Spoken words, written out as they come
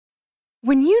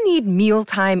When you need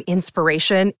mealtime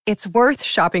inspiration, it's worth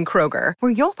shopping Kroger,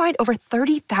 where you'll find over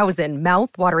 30,000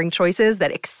 mouth-watering choices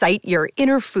that excite your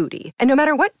inner foodie. And no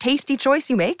matter what tasty choice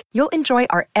you make, you'll enjoy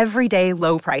our everyday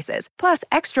low prices, plus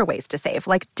extra ways to save,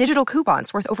 like digital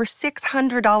coupons worth over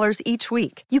 $600 each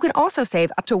week. You can also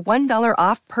save up to $1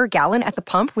 off per gallon at the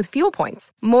pump with fuel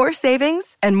points. More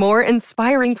savings and more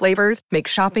inspiring flavors make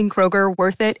shopping Kroger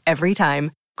worth it every time.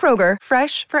 Kroger,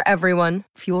 fresh for everyone.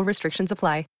 Fuel restrictions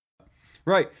apply.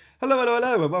 Right. Hello,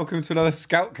 and welcome to another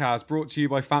SCOUTCAST brought to you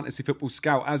by Fantasy Football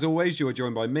Scout. As always, you are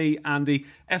joined by me, Andy,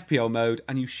 FPL mode,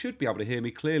 and you should be able to hear me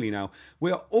clearly now.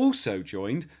 We are also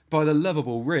joined by the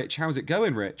lovable Rich. How's it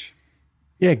going, Rich?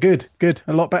 Yeah, good.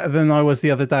 A lot better than I was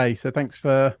the other day. So thanks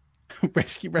for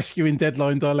rescuing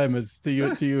deadline dilemmas to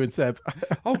you and Seb.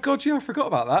 Oh God, yeah, I forgot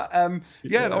about that. And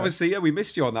obviously, we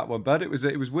missed you on that one, bud. It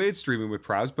was weird streaming with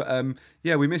Praz, but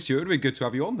we missed you. It would have been good to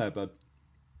have you on there, bud.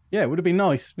 Yeah, it would have been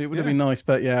nice. It been nice,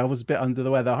 but I was a bit under the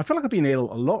weather. I feel like I've been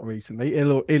ill a lot recently,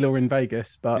 ill or in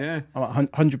Vegas, but I'm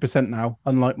at 100% now,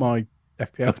 unlike my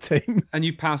FPL team. And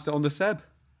you passed it on to Seb?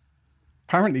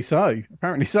 Apparently so.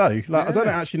 I don't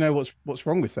actually know what's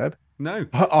wrong with Seb. No.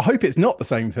 I hope it's not the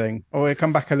same thing, or he'll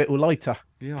come back a little later.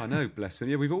 Yeah, I know, bless him.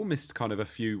 Yeah, we've all missed kind of a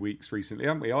few weeks recently,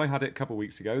 haven't we? I had it a couple of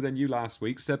weeks ago, then you last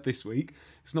week, Seb this week.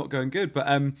 It's not going good, but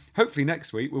hopefully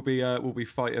next week we'll be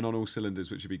fighting on all cylinders,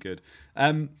 which would be good.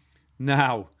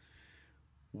 Now,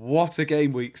 what a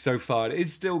game week so far. It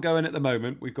is still going at the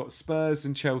moment. We've got Spurs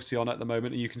and Chelsea on at the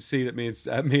moment, and you can see that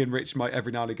me and Rich might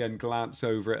every now and again glance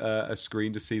over at a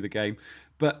screen to see the game.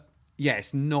 But yeah,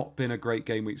 it's not been a great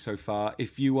game week so far.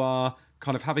 If you are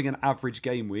kind of having an average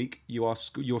game week, your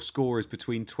score is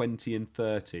between 20 and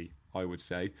 30, I would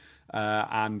say.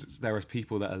 And there are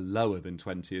people that are lower than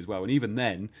 20 as well. And even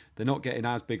then, they're not getting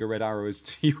as big a red arrow as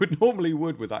you would normally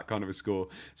would with that kind of a score.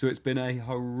 So it's been a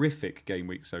horrific game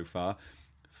week so far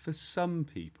for some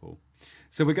people.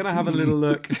 So we're going to have a little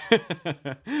look.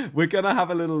 We're going to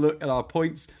have a little look at our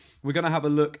points. We're going to have a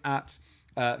look at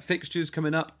fixtures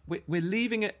coming up. We're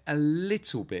leaving it a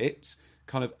little bit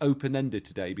kind of open-ended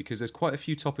today because there's quite a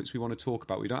few topics we want to talk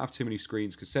about. We don't have too many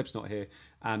screens because Seb's not here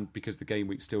and because the game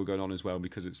week's still going on as well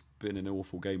because it's been an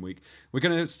awful game week. We're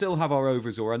going to still have our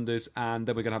overs or unders and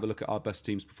then we're going to have a look at our best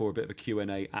teams before a bit of a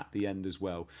Q&A at the end as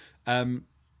well.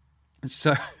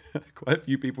 So quite a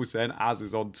few people saying Az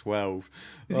is on 12.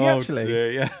 Is he actually?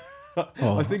 Dear, yeah.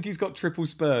 I think he's got triple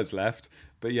Spurs left.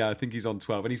 But yeah, I think he's on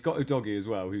 12. And he's got a doggy as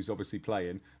well, who's obviously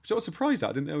playing, which I was surprised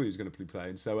at. I didn't know he was going to be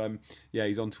playing. So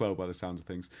he's on 12 by the sounds of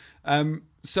things.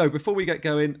 So before we get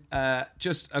going,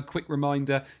 just a quick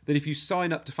reminder that if you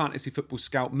sign up to Fantasy Football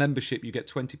Scout membership, you get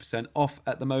 20% off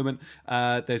at the moment.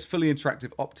 There's fully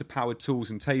interactive Opta-powered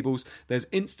tools and tables. There's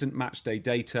instant match day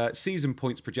data, season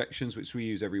points projections, which we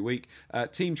use every week,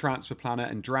 team transfer planner,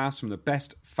 and drafts from the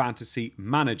best fantasy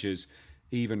managers.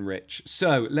 Even Rich.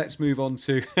 So let's move on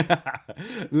to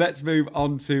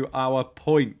our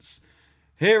points.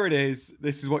 Here it is.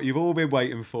 This is what you've all been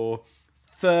waiting for.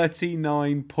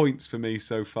 39 points for me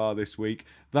so far this week.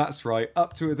 That's right,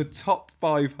 up to the top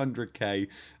 500k.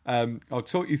 I'll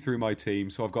talk you through my team.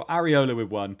 So I've got Areola with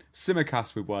 1,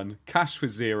 Simicast with 1, Cash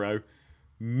with 0,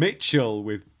 Mitchell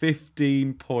with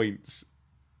 15 points.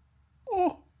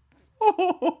 Oh.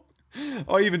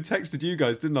 I even texted you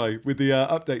guys, didn't I, with the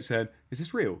update saying, "Is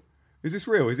this real? Is this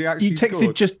real? Is he actually?" You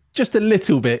texted scored? just a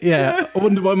little bit, yeah. I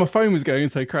wondered why my phone was going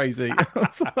so crazy.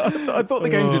 I thought the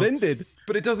games had ended.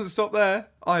 But it doesn't stop there.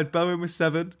 I had Bowen with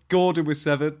 7, Gordon with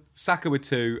 7, Saka with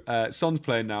 2, Son's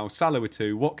playing now, Salah with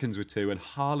 2, Watkins with 2, and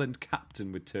Haaland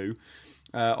captain with 2.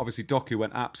 Obviously, Doku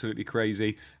went absolutely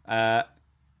crazy. But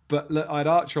look, I had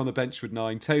Archer on the bench with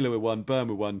 9, Taylor with 1, Burn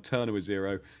with 1, Turner with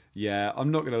 0. Yeah,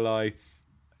 I'm not going to lie.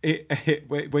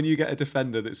 When you get a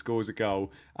defender that scores a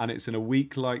goal and it's in a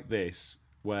week like this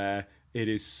where it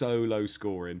is so low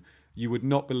scoring, you would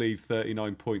not believe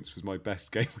 39 points was my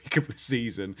best game week of the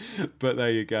season. But there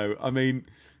you go. I mean,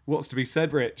 what's to be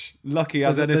said, Rich? Lucky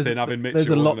as anything having Mitchell. There's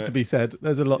a lot to be said.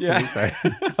 There's a lot to be said.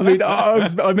 I mean,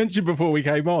 I mentioned before we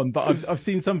came on, but I've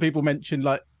seen some people mention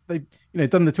like they've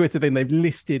done the Twitter thing. They've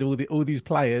listed all these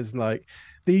players like.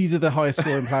 These are the highest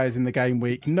scoring players in the game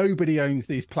week. Nobody owns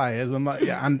these players. I'm like,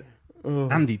 yeah, and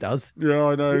Andy does. Yeah,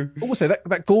 I know. Also,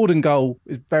 that Gordon goal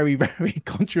is very, very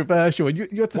controversial. And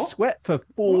you had to sweat for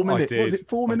 4 minutes. What was it,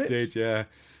 4 minutes? I did, yeah.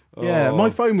 Yeah,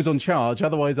 my phone was on charge.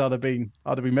 Otherwise, I'd have been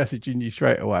messaging you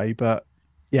straight away. But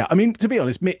yeah, I mean, to be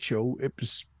honest, Mitchell, it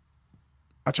was.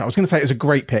 Actually, I was going to say it was a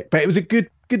great pick, but it was a good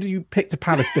you picked a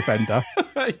Palace defender.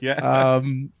 Yeah.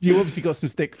 You obviously got some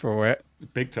stick for it.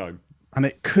 Big time. And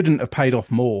it couldn't have paid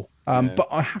off more. But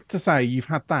I have to say, you've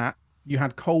had that you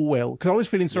had Colwell, because I was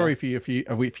feeling sorry for you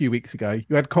a few weeks ago.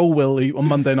 You had Colwell who on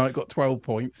Monday night got 12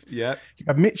 points. Yeah. You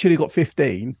had Mitchell who got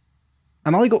 15.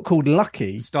 And I got called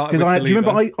lucky because do you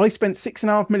remember I spent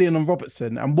 6.5 million on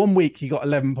Robertson, and 1 week he got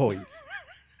 11 points.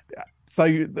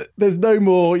 So there's no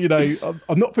more,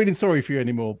 I'm not feeling sorry for you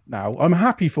anymore now. I'm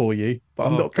happy for you, but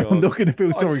I'm not going to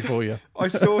feel sorry for you. I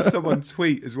saw someone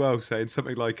tweet as well saying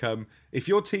something like, if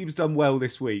your team's done well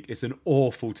this week, it's an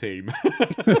awful team.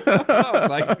 I was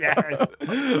like, yes.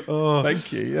 Oh,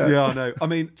 thank you. Yeah, I know. I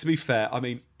mean, to be fair,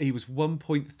 he was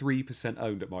 1.3%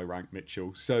 owned at my rank,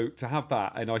 Mitchell. So to have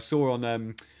that, and I saw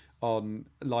on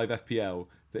live FPL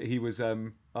that he was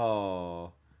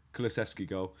Kulusevski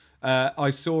goal. I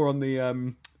saw on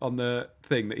the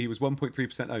thing that he was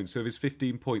 1.3% owned. So of his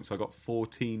 15 points, I got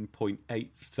 14.8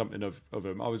 something of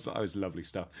them. I was lovely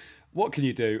stuff. What can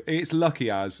you do? It's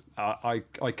lucky as I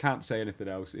can't say anything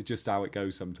else. It's just how it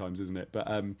goes sometimes, isn't it? But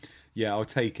yeah, I'll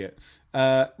take it.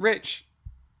 Rich,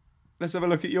 let's have a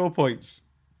look at your points.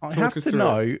 I have to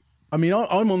know. I mean,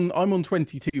 I'm on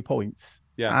 22 points.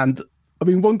 Yeah, and. I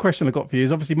mean, one question I got for you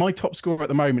is obviously my top scorer at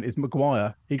the moment is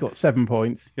Maguire. He got 7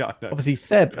 points. Yeah, I know. Obviously,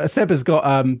 Seb has got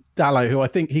Dallo, who I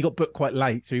think he got booked quite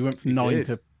late, so he went from 9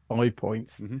 to 5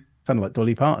 points. Mm-hmm. Sounded like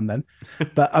Dolly Parton then.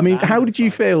 But I mean, how did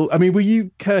you feel? I mean, were you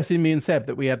cursing me and Seb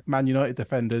that we had Man United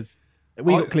defenders?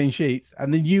 We got clean sheets,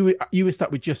 and then you were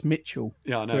stuck with just Mitchell.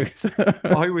 Yeah, I know.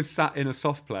 I was sat in a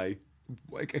soft play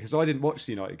because I didn't watch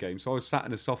the United game, so I was sat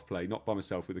in a soft play, not by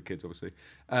myself with the kids, obviously,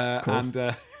 and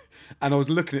I was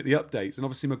looking at the updates, and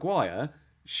obviously Maguire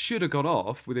should have gone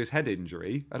off with his head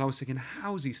injury, and I was thinking,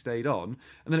 how's he stayed on?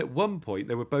 And then at one point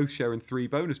they were both sharing 3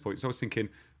 bonus points. So I was thinking,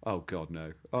 oh god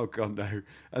no, and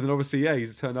then obviously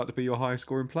he's turned out to be your highest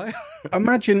scoring player.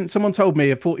 Imagine someone told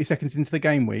me 40 seconds into the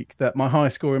game week that my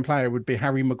highest scoring player would be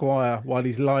Harry Maguire while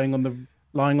he's lying on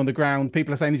the ground.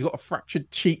 People are saying he's got a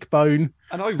fractured cheekbone.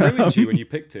 And I ruined you when you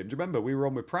picked him. Do you remember? We were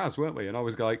on with Praz, weren't we? And I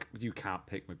was like, you can't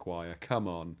pick Maguire. Come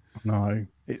on. No.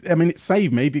 It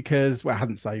saved me because, well, it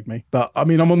hasn't saved me. But, I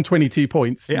mean, I'm on 22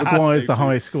 points. Maguire's the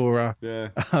highest scorer. Yeah.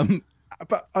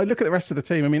 But I look at the rest of the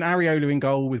team. I mean, Areola in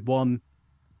goal with 1.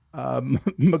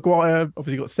 Maguire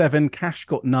obviously got 7. Cash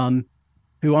got none,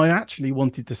 who I actually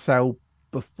wanted to sell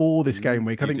before this game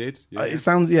week. I think did? Yeah. It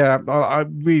sounds, I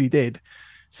really did.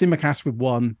 Simicast with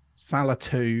 1, Salah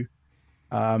 2,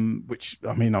 which,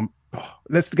 I mean,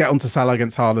 let's get on to Salah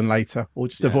against Haaland later, or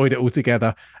just avoid it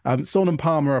altogether. Son and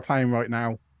Palmer are playing right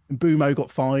now, and Bumo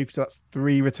got 5, so that's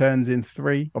 3 returns in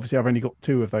 3. Obviously, I've only got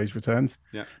 2 of those returns.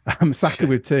 Yeah. Saka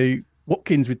with 2,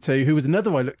 Watkins with 2, who was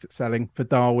another I looked at selling for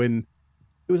Darwin.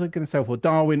 Who was I going to sell for?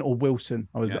 Darwin or Wilson?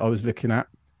 I was looking at.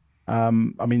 I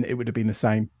mean, it would have been the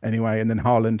same anyway. And then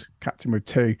Haaland, captain with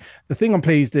 2. The thing I'm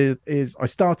pleased is I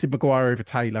started Maguire over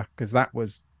Taylor because that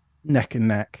was neck and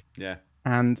neck. Yeah.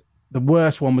 And the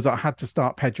worst one was I had to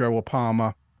start Pedro or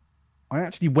Palmer. I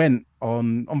actually went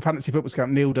on Fantasy Football Scout.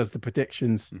 Neil does the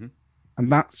predictions. Mm-hmm. And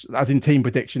that's, as in team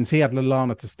predictions, he had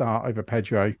Lallana to start over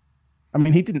Pedro. I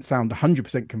mean, he didn't sound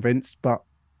 100% convinced, but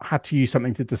I had to use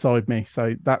something to decide me.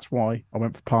 So that's why I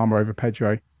went for Palmer over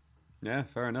Pedro. Yeah,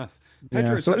 fair enough.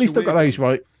 So at least I got those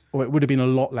right, or it would have been a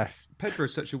lot less.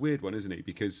 Pedro's such a weird one, isn't he?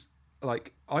 Because,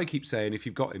 like, I keep saying if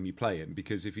you've got him, you play him.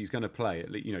 Because if he's going to play,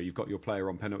 at least, you've got your player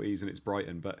on penalties and it's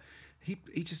Brighton. But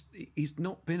he's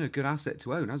not been a good asset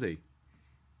to own, has he?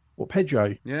 What,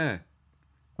 Pedro? Yeah.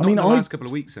 In the last couple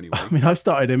of weeks, anyway. I mean, I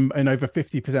started him in over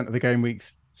 50% of the game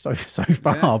weeks so far.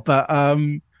 Yeah. But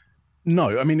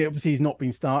no, I mean, obviously he's not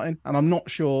been starting. And I'm not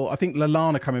sure. I think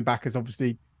Lallana coming back has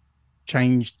obviously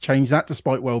change that,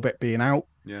 despite Welbeck being out.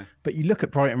 Yeah. But you look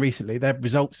at Brighton recently; their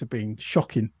results have been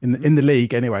shocking in the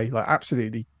league anyway, like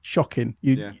absolutely shocking.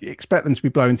 You expect them to be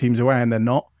blowing teams away, and they're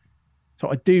not. So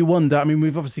I do wonder. I mean,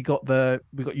 we've obviously got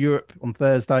Europe on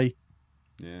Thursday.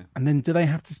 Yeah. And then do they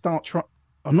have to start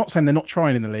I'm not saying they're not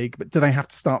trying in the league, but do they have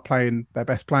to start playing their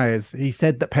best players? He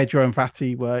said that Pedro and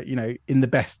Fati were, in the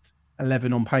best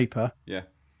 11 on paper. Yeah.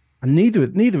 And neither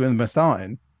of them are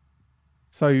starting.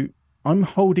 So I'm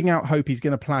holding out hope he's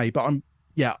going to play, but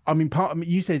part of me,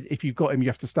 you said if you've got him, you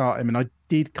have to start him. And I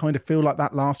did kind of feel like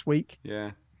that last week.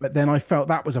 Yeah. But then I felt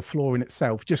that was a flaw in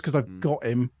itself, just because I've got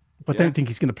him. I don't think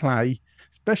he's going to play,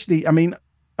 especially, I mean,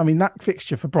 that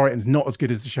fixture for Brighton's not as good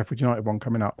as the Sheffield United one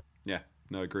coming up. Yeah,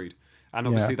 no, agreed. And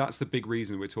obviously that's the big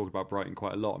reason we're talking about Brighton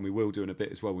quite a lot, and we will do in a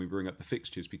bit as well when we bring up the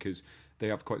fixtures, because they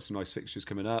have quite some nice fixtures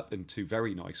coming up and 2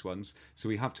 very nice ones. So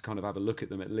we have to kind of have a look at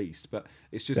them at least. But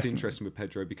it's just interesting with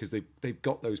Pedro because they've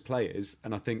got those players,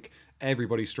 and I think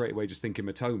everybody's straight away just thinking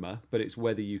Matoma, but it's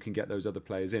whether you can get those other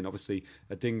players in. Obviously,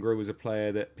 Adingra was a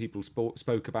player that people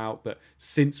spoke about, but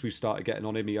since we've started getting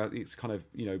on him, it's kind of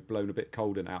blown a bit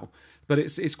colder now. But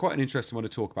it's quite an interesting one to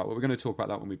talk about. But we're going to talk about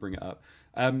that when we bring it up.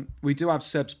 We do have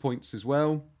Seb's points as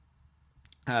well.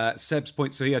 Seb's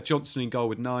points, so he had Johnson in goal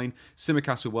with 9,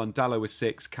 Simicast with 1, Dallo with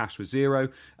 6, Cash with 0,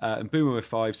 and Boomer with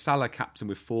 5, Salah captain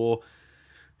with 4,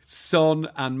 Son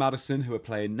and Maddison, who are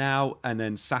playing now, and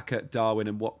then Saka, Darwin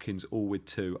and Watkins all with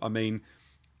 2. I mean,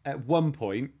 at one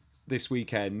point this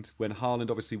weekend, when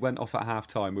Haaland obviously went off at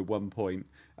half-time with 1 point,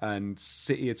 and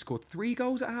City had scored 3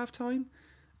 goals at half-time?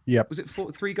 Yep. Was it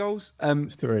 3 goals?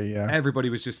 It's 3, yeah. Everybody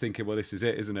was just thinking, well, this is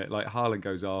it, isn't it? Like, Haaland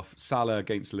goes off, Salah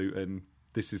against Luton.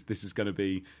 This is going to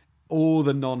be all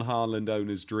the non-Haaland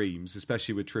owners' dreams,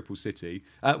 especially with triple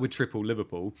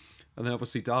Liverpool, and then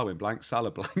obviously Darwin blanked,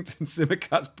 Salah blanked, and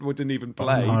Simicast didn't even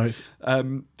play. Oh, nice.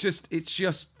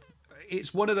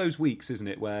 It's one of those weeks, isn't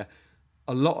it, where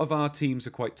a lot of our teams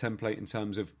are quite template in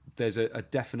terms of there's a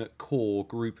definite core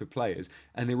group of players,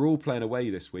 and they were all playing away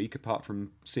this week, apart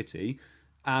from City,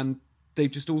 and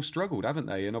they've just all struggled, haven't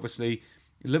they? And obviously,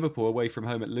 Liverpool away from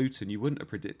home at Luton, you wouldn't have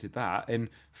predicted that. And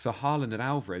for Haaland and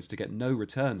Alvarez to get no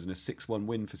returns and a 6-1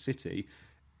 win for City,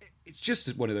 it's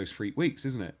just one of those freak weeks,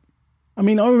 isn't it? I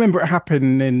mean, I remember it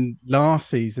happened in last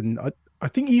season. I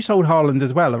think you sold Haaland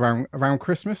as well around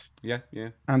Christmas. Yeah.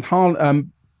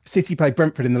 And City played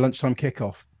Brentford in the lunchtime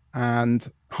kickoff, and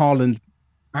Haaland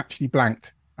actually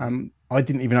blanked. I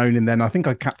didn't even own him then. I think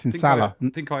I captained Salah. I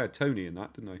think I had Tony in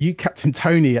that, didn't I? You captained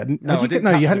Tony. No, I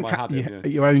didn't. You hadn't captained.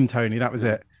 You owned Tony. That was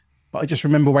it. But I just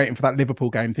remember waiting for that Liverpool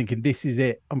game, thinking, "This is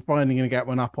it. I'm finally going to get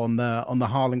one up on the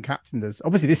Haaland captainers."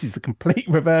 Obviously, this is the complete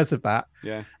reverse of that.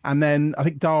 Yeah. And then I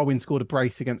think Darwin scored a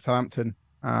brace against Southampton,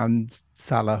 and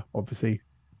Salah obviously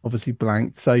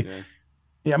blanked. So,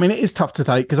 yeah, I mean, it is tough to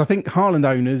take because I think Haaland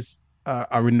owners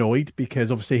are annoyed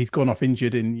because obviously he's gone off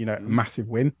injured in a massive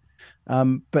win.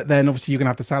 But then obviously you're going to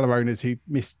have the Salah owners who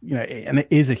missed, and it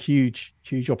is a huge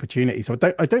opportunity. So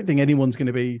I don't think anyone's going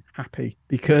to be happy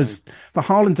because for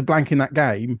Haaland to blank in that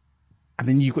game, and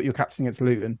then you've got your captain against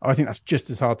Luton, I think that's just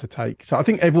as hard to take. So I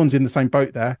think everyone's in the same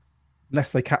boat there,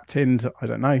 unless they captained, I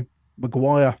don't know,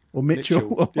 Maguire or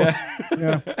Mitchell.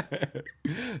 Yeah.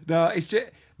 No, it's just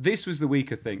this was the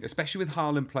weaker thing, especially with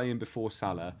Haaland playing before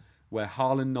Salah, where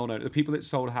Haaland the people that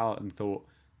sold Haaland thought,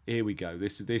 here we go.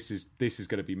 This is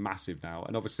going to be massive now.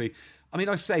 And obviously, I mean,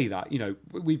 I say that,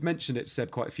 we've mentioned it,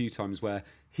 Seb, quite a few times where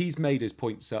he's made his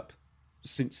points up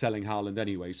since selling Haaland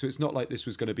anyway. So it's not like this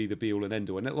was going to be the be all and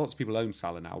end all. And lots of people own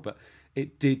Salah now, but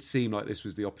it did seem like this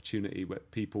was the opportunity where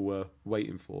people were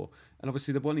waiting for. And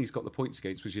obviously the one he's got the points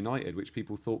against was United, which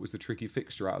people thought was the tricky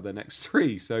fixture out of their next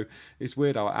 3. So it's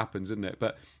weird how it happens, isn't it?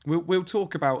 But we'll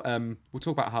talk about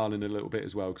Haaland a little bit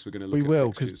as well, because we're going to look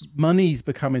at fixtures. Because money's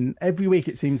becoming every week,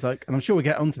 it seems like, and I'm sure we'll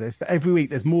get onto this, but every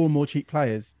week there's more and more cheap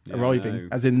players arriving,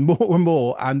 as in more and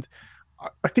more. And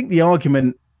I think the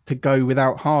argument to go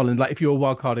without Haaland, like if you're a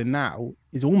wild card in now,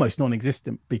 is almost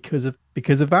non-existent because of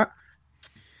that.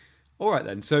 All right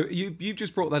then. So you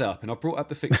just brought that up, and I've brought up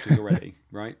the fixtures already,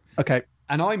 right? Okay.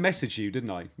 And I messaged you, didn't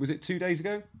I? Was it 2 days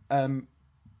ago? I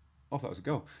thought it was a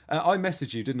goal. I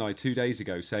messaged you, didn't I, 2 days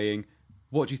ago, saying,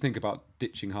 "What do you think about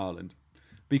ditching Haaland?"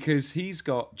 Because he's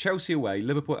got Chelsea away,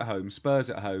 Liverpool at home,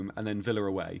 Spurs at home, and then Villa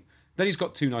away. Then he's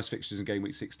got 2 nice fixtures in game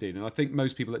week 16, and I think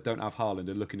most people that don't have Haaland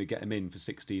are looking to get him in for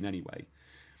 16 anyway.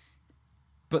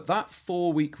 But that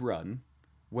 4-week run,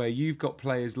 where you've got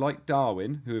players like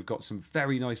Darwin, who have got some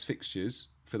very nice fixtures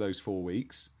for those 4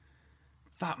 weeks,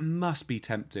 that must be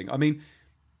tempting. I mean,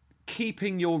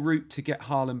 keeping your route to get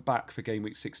Haaland back for game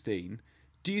week 16,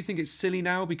 do you think it's silly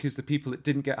now because the people that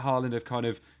didn't get Haaland have kind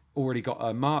of already got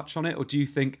a march on it? Or do you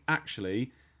think,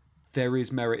 actually, there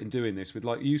is merit in doing this with,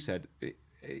 like you said,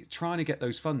 trying to get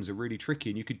those funds are really tricky,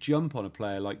 and you could jump on a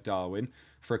player like Darwin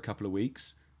for a couple of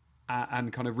weeks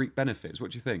and kind of reap benefits.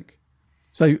 What do you think?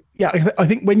 So yeah, I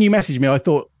think when you messaged me, I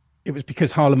thought it was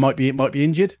because Haaland might be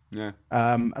injured. Yeah.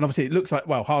 And obviously it looks like,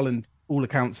 well, Haaland, all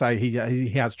accounts say he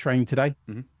has trained today.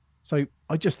 Mm-hmm. So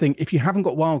I just think if you haven't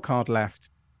got wild card left,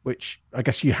 which I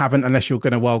guess you haven't unless you're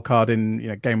going to wild card in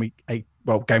game week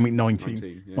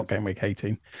 19, not game week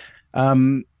 18.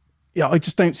 I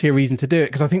just don't see a reason to do it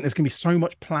because I think there's going to be so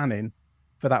much planning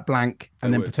for that blank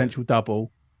and then potential double.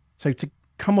 So to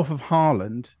come off of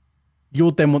Haaland,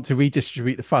 you'll then want to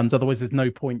redistribute the funds. Otherwise, there's no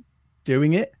point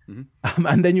doing it. Mm-hmm.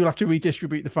 And then you'll have to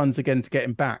redistribute the funds again to get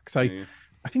him back. So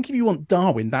I think if you want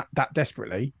Darwin that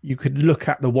desperately, you could look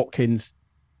at the Watkins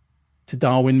to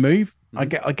Darwin move. I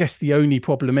guess the only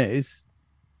problem is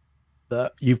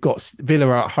that you've got Villa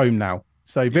are at home now.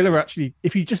 So Villa are actually,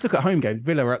 if you just look at home games,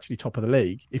 Villa are actually top of the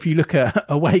league. If you look at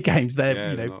away games,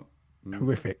 they're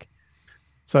horrific.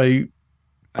 So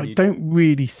I don't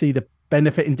really see the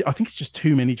benefit in. I think it's just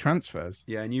too many transfers.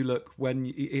 Yeah, and you look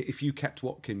if you kept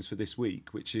Watkins for this week,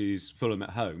 which is Fulham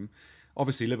at home,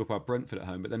 obviously Liverpool have Brentford at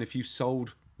home, but then if you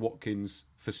sold Watkins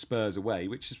for Spurs away,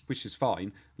 which is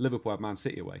fine, Liverpool have Man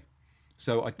City away.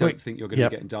 So I don't think you're going to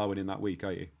be getting Darwin in that week,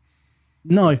 are you?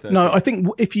 No. I think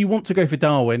if you want to go for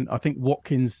Darwin, I think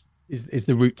Watkins is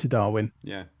the route to Darwin.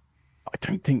 Yeah.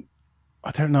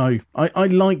 I don't know. I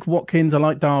like Watkins. I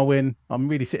like Darwin. I'm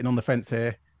really sitting on the fence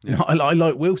here. Yeah. I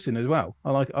like Wilson as well. I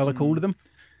like all of them.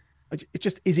 It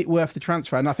just, is it worth the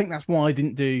transfer? And I think that's why I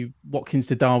didn't do Watkins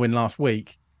to Darwin last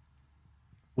week.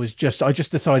 I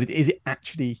just decided, is it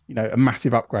actually, a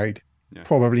massive upgrade? Yeah.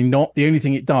 Probably not. The only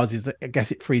thing it does is, I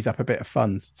guess, it frees up a bit of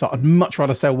funds. So I'd much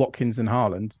rather sell Watkins than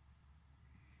Haaland.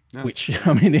 No. Which,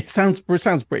 I mean, it sounds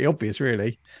pretty obvious,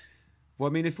 really. Well,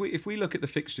 I mean, if we look at the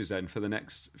fixtures then for the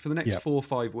next 4 or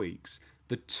 5 weeks,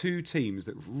 the two teams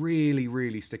that really,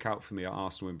 really stick out for me are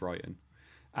Arsenal and Brighton.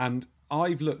 And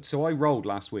I've looked, so I rolled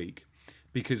last week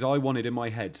because I wanted in my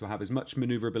head to have as much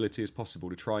manoeuvrability as possible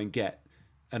to try and get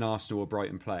an Arsenal or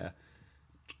Brighton player.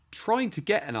 Trying to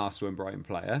get an Arsenal and Brighton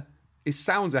player, it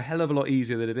sounds a hell of a lot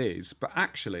easier than it is, but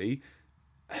actually,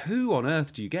 who on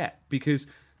earth do you get? Because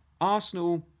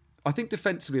Arsenal, I think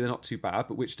defensively they're not too bad,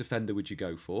 but which defender would you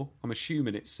go for? I'm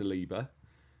assuming it's Saliba.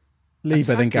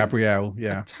 Then Gabriel,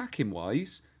 yeah. Attacking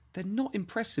wise, they're not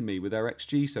impressing me with their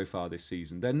XG so far this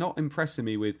season. They're not impressing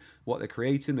me with what they're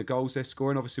creating, the goals they're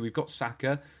scoring. Obviously, we've got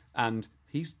Saka, and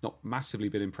he's not massively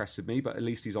been impressing me, but at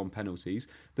least he's on penalties.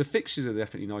 The fixtures are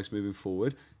definitely nice moving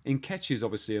forward. Nketiah's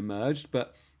obviously emerged,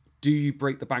 but do you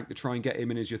break the bank to try and get him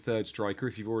in as your third striker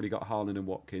if you've already got Haaland and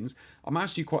Watkins? I'm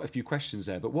asking you quite a few questions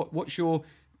there, but what's your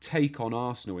take on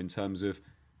Arsenal in terms of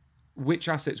which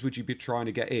assets would you be trying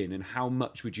to get in and how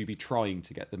much would you be trying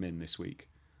to get them in this week?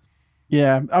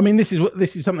 Yeah, I mean, this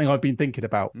is something I've been thinking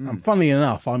about. And funnily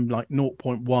enough, I'm like 0.1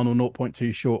 or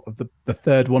 0.2 short of the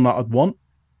third one that I'd want.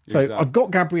 So I've got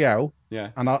Gabriel,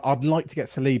 and I'd like to get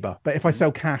Saliba, but if I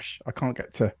sell cash, I can't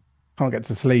get to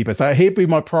Saliba. So he'd be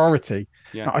my priority.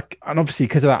 Yeah. And obviously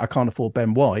because of that, I can't afford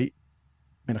Ben White.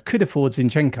 I mean, I could afford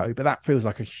Zinchenko, but that feels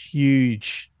like a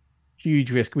huge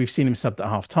risk. We've seen him subbed at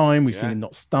half time. We've seen him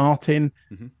not starting.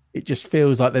 Mm-hmm. It just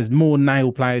feels like there's more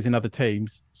nail players in other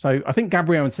teams. So I think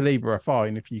Gabriel and Saliba are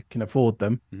fine if you can afford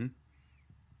them.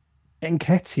 Mm-hmm.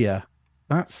 Nketiah,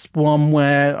 that's one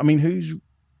where, I mean,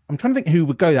 I'm trying to think who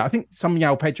would go there. I think some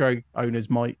João Pedro owners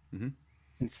might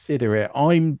consider it.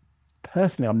 I'm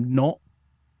not.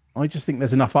 I just think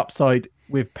there's enough upside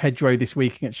with Pedro this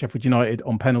week against Sheffield United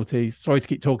on penalties. Sorry to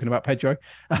keep talking about Pedro.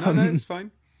 No, it's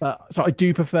fine. So I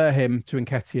do prefer him to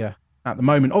Nketiah at the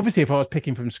moment. Obviously, if I was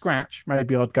picking from scratch,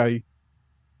 maybe I'll go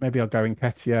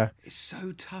Nketiah. It's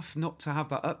so tough not to have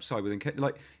that upside with Nketiah.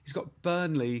 Like, he's got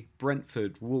Burnley,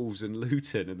 Brentford, Wolves and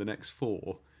Luton in the next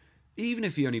 4. Even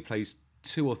if he only plays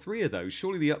 2 or 3 of those,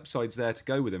 surely the upside's there to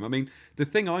go with him. I mean, the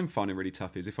thing I'm finding really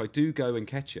tough is if I do go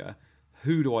Nketiah,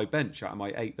 who do I bench out of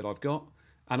my 8 that I've got?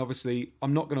 And obviously,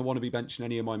 I'm not going to want to be benching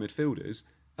any of my midfielders,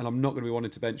 and I'm not going to be wanting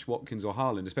to bench Watkins or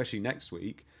Haaland, especially next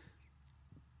week.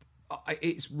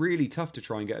 It's really tough to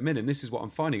try and get them in, and this is what I'm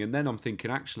finding. And then I'm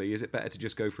thinking, actually, is it better to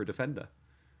just go for a defender?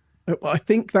 I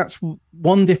think that's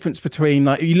one difference between,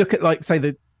 like, you look at, like,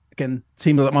 say, again,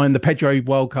 teams like mine, the Pedro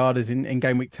wildcarders in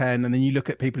game week 10, and then you look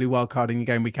at people who wildcarding in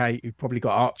game week 8 who've probably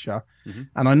got Archer. Mm-hmm.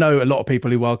 And I know a lot of people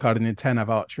who wildcarding in 10 have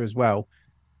Archer as well.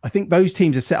 I think those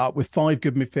teams are set up with 5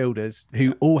 good midfielders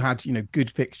who all had, good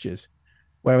fixtures.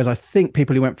 Whereas I think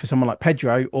people who went for someone like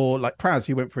Pedro or like Praz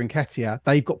who went for Nketiah,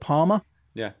 they've got Palmer.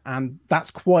 Yeah. And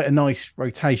that's quite a nice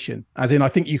rotation. As in, I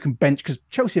think you can bench, because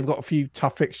Chelsea have got a few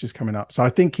tough fixtures coming up. So I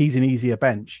think he's an easier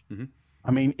bench. Mm-hmm.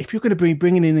 I mean, if you're going to be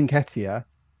bringing in Nketiah,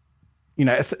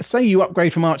 say you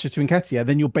upgrade from Archer to Nketiah,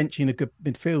 then you're benching a good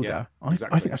midfielder. Yeah,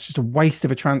 exactly. I think that's just a waste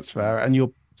of a transfer, and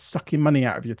you're sucking money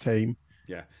out of your team.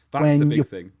 Yeah, that's the big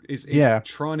thing. Is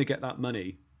trying to get that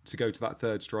money to go to that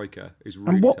third striker is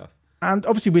really tough. And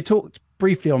obviously, we talked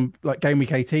briefly on like game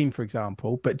week 18, for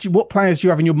example. But what players do you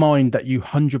have in your mind that you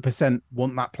 100%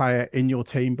 want that player in your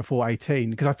team before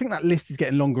 18? Because I think that list is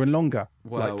getting longer and longer,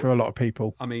 for a lot of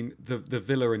people. I mean, the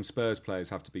Villa and Spurs players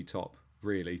have to be top,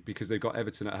 really, because they've got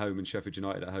Everton at home and Sheffield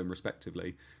United at home,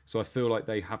 respectively. So I feel like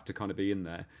they have to kind of be in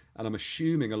there. And I'm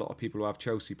assuming a lot of people will have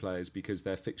Chelsea players because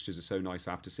their fixtures are so nice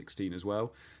after 16 as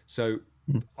well. So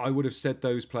I would have said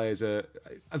those players are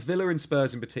Villa and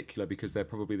Spurs in particular, because they're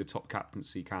probably the top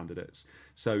captaincy candidates.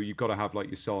 So you've got to have like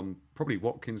your Son, probably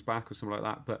Watkins back or something like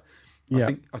that. But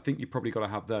I think you've probably got to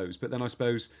have those. But then I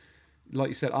suppose, like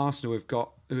you said, Arsenal have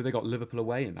got Liverpool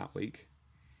away in that week.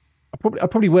 I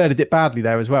probably worded it badly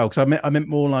there as well, because I meant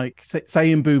more like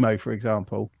say in Mbumo, for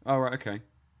example. Oh right, okay.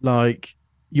 Like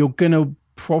you're gonna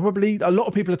probably, a lot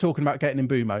of people are talking about getting in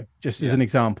Mbumo, just as an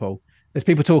example. There's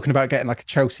people talking about getting like a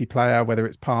Chelsea player, whether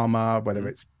it's Palmer, whether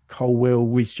it's Colwill,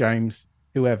 Reece James,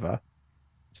 whoever,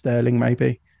 Sterling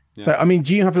maybe. Yeah. So I mean,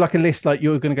 do you have like a list like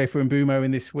you're going to go for Mbumo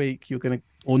in this week? You're going to,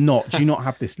 or not? Do you not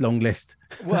have this long list?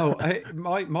 Well,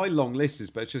 my long list is,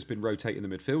 but it's just been rotating the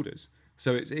midfielders.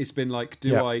 So it's been like,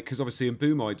 because obviously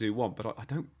Mbumo I do want, but I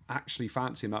don't actually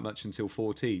fancy him that much until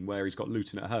 14, where he's got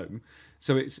Luton at home.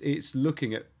 So it's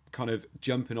looking at kind of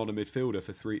jumping on a midfielder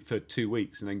for 2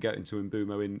 weeks and then getting to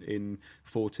Mbumo in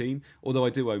 14. Although I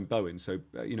do own Bowen, so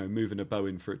moving a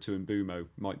Bowen to Mbumo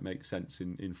might make sense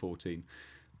in 14.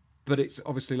 But it's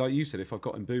obviously, like you said, if I've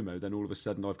got Mbumo, then all of a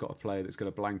sudden I've got a player that's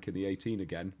going to blank in the 18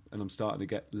 again, and I'm starting to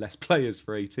get less players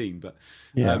for 18. But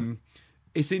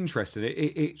it's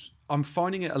interesting. I'm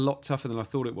finding it a lot tougher than I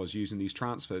thought it was using these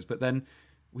transfers. But then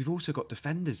we've also got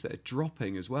defenders that are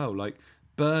dropping as well. Like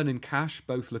Burn and Cash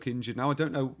both look injured now. I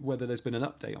don't know whether there's been an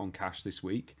update on Cash this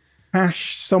week.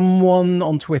 Cash, someone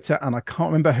on Twitter, and I can't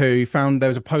remember who, found there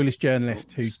was a Polish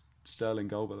journalist who... Sterling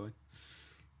goal, by the way.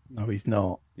 No, he's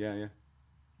not. Yeah.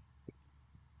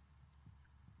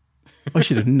 I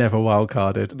should have never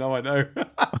wildcarded. No, I know.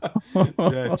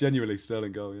 Yeah, genuinely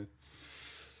Sterling goal, yeah.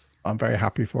 I'm very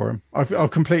happy for him.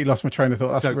 I've completely lost my train of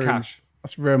thought. Cash.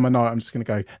 That's ruined my night. I'm just going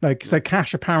to go. No, so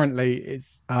Cash apparently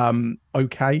is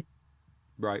okay.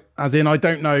 Right. As in, I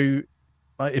don't know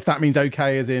if that means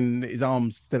okay as in his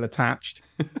arm's still attached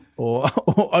or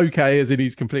okay as in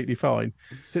he's completely fine.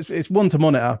 So it's one to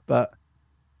monitor, but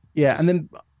yeah. And then...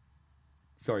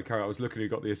 Sorry, Carrie, I was looking who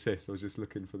got the assist. I was just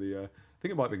looking for the... I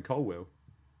think it might have been Colwill.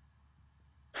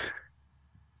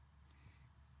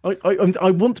 I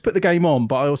want to put the game on,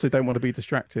 but I also don't want to be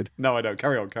distracted. No, I don't.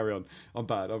 Carry on. I'm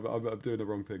bad. I'm doing the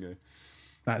wrong thing here.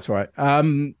 That's right.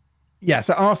 So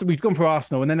Arsenal, we've gone for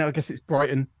Arsenal, and then I guess it's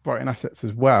Brighton assets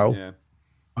as well. Yeah.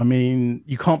 I mean,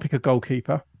 you can't pick a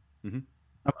goalkeeper. Mm-hmm.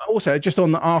 Also, just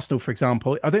on the Arsenal, for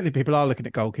example, I don't think people are looking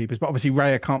at goalkeepers, but obviously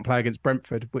Raya can't play against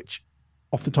Brentford, which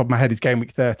off the top of my head is game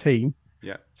week 13.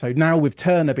 Yeah. So now with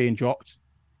Turner being dropped,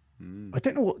 I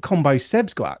don't know what combo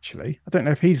Seb's got, actually. I don't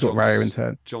know if he's got Raya in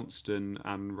turn. Johnston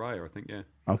and Raya, I think, yeah.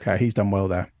 Okay, he's done well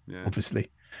there,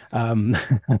 obviously. Brighton,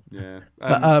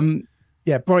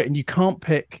 you can't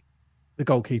pick the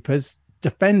goalkeepers.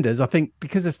 Defenders, I think,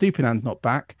 because Estupinan's not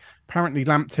back, apparently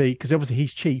Lamptey, because obviously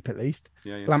he's cheap at least.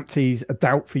 Yeah. Lamptey's a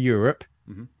doubt for Europe.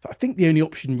 Mm-hmm. So I think the only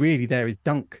option really there is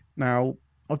Dunk. Now,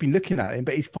 I've been looking at him,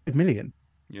 but he's 5 million.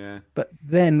 Yeah. But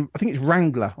then I think it's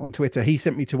Wrangler on Twitter. He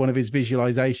sent me to one of his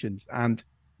visualizations, and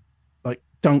like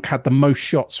Dunk had the most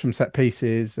shots from set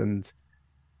pieces and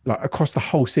like across the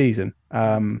whole season.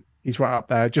 He's right up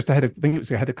there, just ahead of, I think it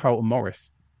was ahead of Carlton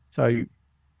Morris. So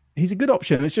he's a good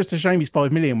option. It's just a shame he's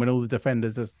 5 million when all the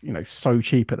defenders are, so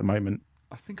cheap at the moment.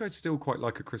 I think I'd still quite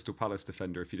like a Crystal Palace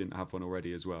defender if you didn't have one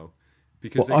already as well.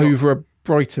 Because over a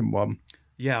Brighton one?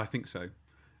 Yeah, I think so.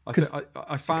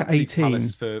 I fancy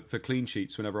Palace for clean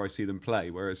sheets whenever I see them play,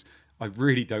 whereas I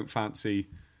really don't fancy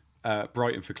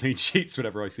Brighton for clean sheets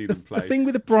whenever I see them play. The thing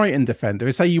with a Brighton defender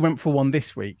is, say you went for one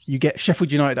this week, you get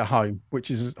Sheffield United at home,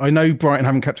 which is, I know Brighton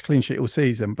haven't kept a clean sheet all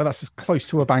season, but that's as close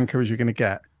to a banker as you're going to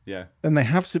get. Yeah. Then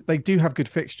they do have good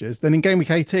fixtures. Then in game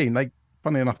week 18,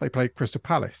 funny enough, they play Crystal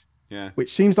Palace. Yeah.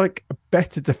 Which seems like a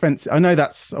better defence. I know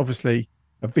that's obviously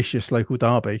a vicious local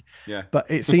derby. Yeah. But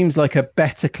it seems like a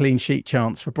better clean sheet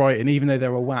chance for Brighton, even though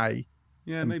they're away.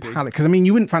 Yeah, maybe. Because, I mean,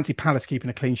 you wouldn't fancy Palace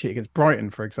keeping a clean sheet against Brighton,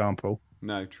 for example.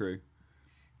 No, true.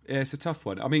 Yeah, it's a tough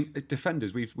one. I mean,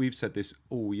 defenders, we've said this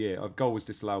all year. Our goal was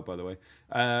disallowed, by the way.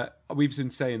 We've been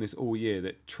saying this all year,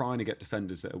 that trying to get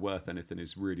defenders that are worth anything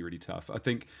is really, really tough. I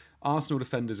think Arsenal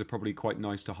defenders are probably quite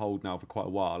nice to hold now for quite a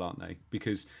while, aren't they?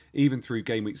 Because even through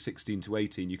game week 16 to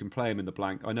 18, you can play them in the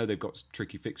blank. I know they've got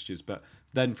tricky fixtures, but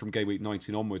then from game week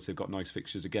 19 onwards, they've got nice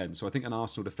fixtures again. So I think an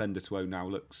Arsenal defender to own now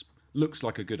looks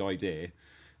like a good idea.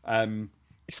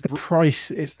 It's the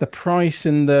price. It's the price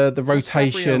and the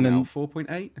rotation. And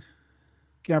 4.8.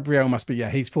 Gabriel must be,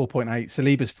 he's 4.8.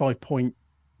 Saliba's 5.3.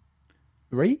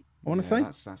 I want to say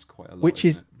that's quite a lot. Which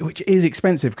is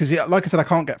expensive because, like I said, I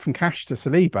can't get from Cash to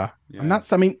Saliba, and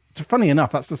that's, I mean, funny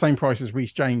enough, that's the same price as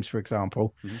Reece James, for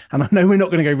example. Mm-hmm. And I know we're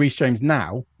not going to go Reece James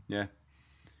now. Yeah.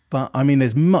 But I mean,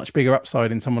 there's much bigger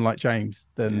upside in someone like James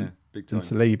than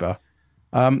Saliba.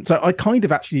 So I kind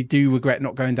of actually do regret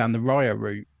not going down the Raya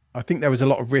route. I think there was a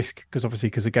lot of risk because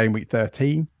of game week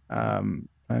 13, I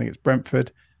think it's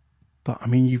Brentford. But I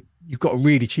mean, you've got a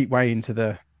really cheap way into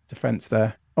the defence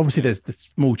there. Obviously, there's the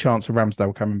small chance of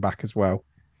Ramsdale coming back as well,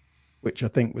 which I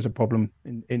think was a problem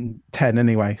in 10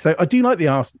 anyway. So I do like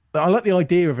I like the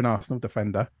idea of an Arsenal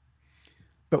defender.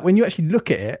 But when you actually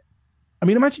look at it, I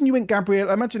mean, imagine you went Gabriel.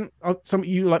 Imagine some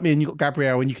you like me and you got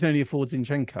Gabriel and you can only afford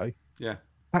Zinchenko. Yeah.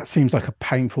 That seems like a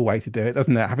painful way to do it,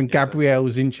 doesn't it? Having Gabriel,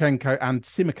 Zinchenko, and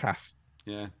Simicast.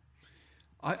 Yeah.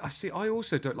 I see. I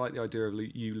also don't like the idea of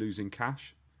you losing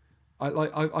cash.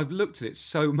 I've looked at it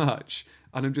so much,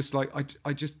 and I'm just like,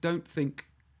 I just don't think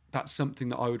that's something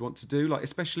that I would want to do. Like,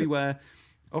 especially where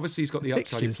obviously he's got the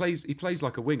upside. He plays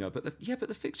like a winger, but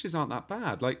the fixtures aren't that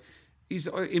bad. Like he's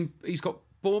got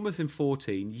Bournemouth in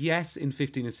 14. Yes, in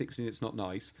 15 and 16 it's not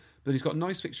nice, but he's got a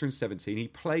nice fixture in 17.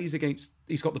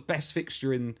 He's got the best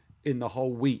fixture in the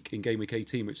whole week in game week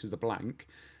 18, which is the blank,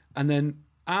 and then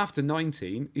after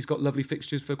 19 he's got lovely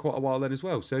fixtures for quite a while then as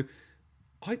well. So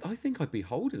I think I'd be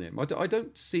holding him. I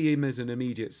don't see him as an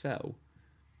immediate sell.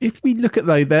 If we look at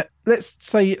that, let's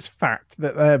say it's fact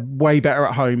that they're way better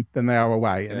at home than they are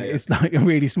away, and it's like a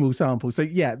really small sample. So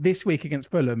yeah, this week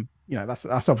against Fulham, that's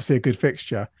obviously a good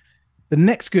fixture. The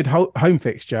next good home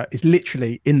fixture is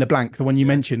literally in the blank, the one you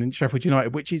mentioned in Sheffield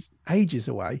United, which is ages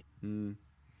away.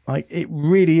 Like it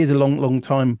really is a long, long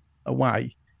time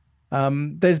away.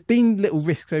 There's been little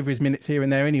risks over his minutes here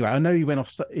and there anyway. I know he went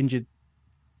off injured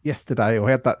yesterday or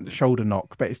he had that shoulder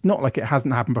knock, but it's not like it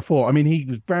hasn't happened before. I mean, he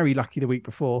was very lucky the week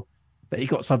before that he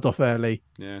got subbed off early,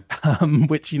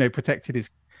 which protected his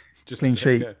clean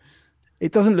sheet.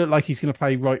 It doesn't look like he's going to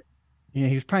play right.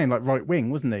 He was playing like right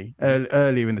wing, wasn't he,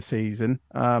 earlier in the season?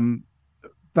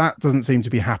 That doesn't seem to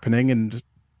be happening, and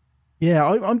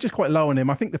I'm just quite low on him.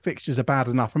 I think the fixtures are bad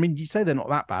enough. I mean, you say they're not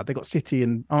that bad. They got City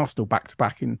and Arsenal back to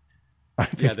back in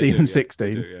 15 and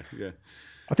 16.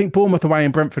 I think Bournemouth away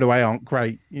and Brentford away aren't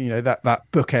great. That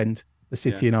bookend, the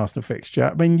City and Arsenal fixture.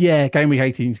 I mean, game week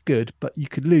 18 is good, but you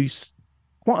could lose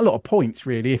quite a lot of points,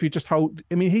 really, if you just hold.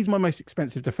 I mean, he's my most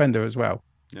expensive defender as well.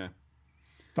 Yeah.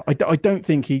 But I don't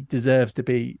think he deserves to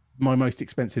be my most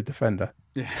expensive defender.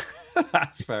 Yeah,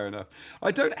 that's fair enough.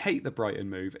 I don't hate the Brighton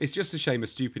move. It's just a shame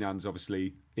Estupinan's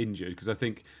obviously injured, because I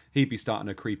think he'd be starting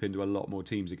to creep into a lot more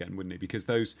teams again, wouldn't he? Because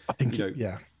those,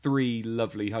 3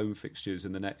 lovely home fixtures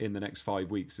in the next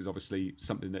 5 weeks is obviously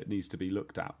something that needs to be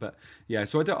looked at. But yeah,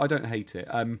 so I don't hate it.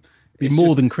 Be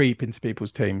more than creep into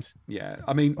people's teams. Yeah,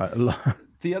 I mean,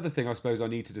 the other thing I suppose I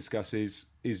need to discuss is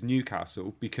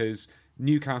Newcastle, because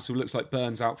Newcastle looks like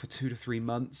Burns out for 2 to 3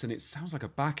 months, and it sounds like a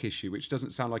back issue, which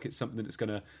doesn't sound like it's something that's going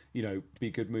to, be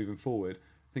good moving forward.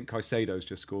 I think Caicedo's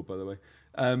just scored, by the way.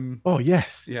 Oh,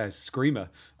 yes. Yeah, screamer.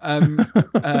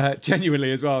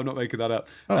 Genuinely as well, I'm not making that up.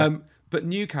 Oh. But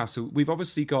Newcastle, we've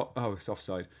obviously got... Oh, it's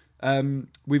offside.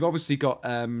 We've obviously got...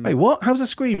 Wait, what? How's a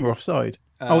screamer offside?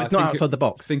 It's not outside the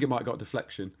box. I think it might have got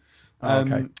deflection.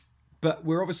 Okay. But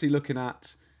we're obviously looking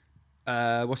at...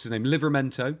 what's his name?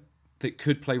 Livramento, that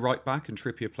could play right back and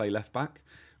Trippier play left back.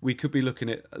 We could be looking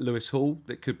at Lewis Hall,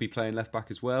 that could be playing left back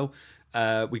as well.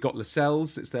 We got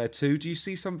Lascelles, that's there too. Do you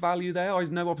see some value there? I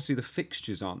know obviously the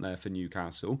fixtures aren't there for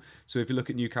Newcastle. So if you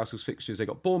look at Newcastle's fixtures, they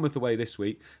got Bournemouth away this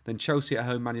week, then Chelsea at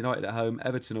home, Man United at home,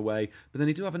 Everton away. But then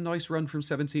they do have a nice run from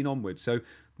 17 onwards. So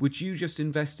would you just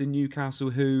invest in Newcastle,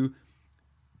 who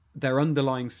their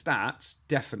underlying stats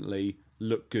definitely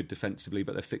look good defensively,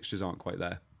 but their fixtures aren't quite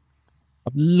there? I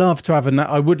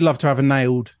would love to have a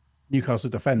nailed Newcastle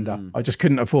defender. I just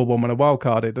couldn't afford one when I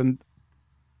wildcarded. And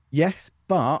yes,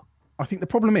 but I think the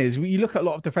problem is you look at a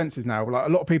lot of defenses now. Like a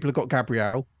lot of people have got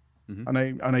Gabriel. I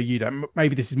know you don't.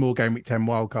 Maybe this is more game week 10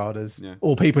 wildcarders,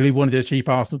 or people who wanted a cheap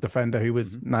Arsenal defender who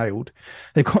was nailed.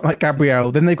 They've got like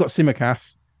Gabriel, then they've got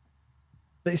Simicast.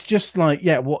 It's just like,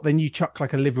 what? Then you chuck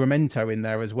like a Livramento in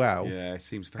there as well. Yeah, it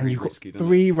seems very risky. And you've got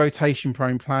 3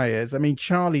 rotation-prone players. I mean,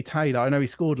 Charlie Taylor, I know he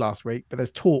scored last week, but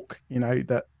there's talk,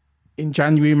 that in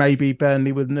January maybe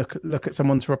Burnley would look at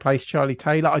someone to replace Charlie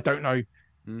Taylor. I don't know,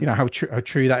 how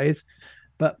true that is,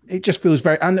 but it just feels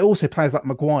very. And also players like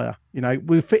Maguire.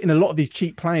 We're fitting a lot of these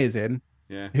cheap players in,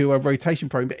 who are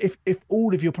rotation-prone. But if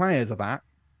all of your players are that,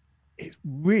 it's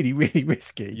really, really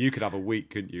risky. You could have a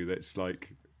week, couldn't you? That's like.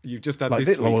 You've just had like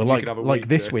this week. Like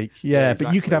this week. Yeah, exactly.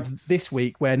 But you could have this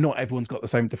week where not everyone's got the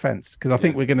same defence, because I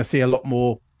think we're going to see a lot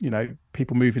more,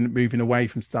 people moving away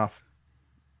from stuff.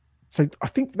 So I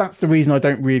think that's the reason I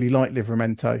don't really like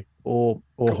Livramento or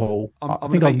Hall. I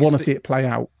think I want to see it play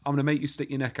out. I'm going to make you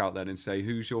stick your neck out then and say,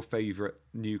 who's your favourite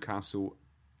Newcastle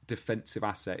defensive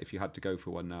asset if you had to go for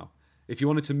one now? If you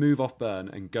wanted to move off Burn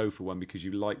and go for one because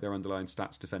you like their underlying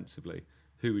stats defensively,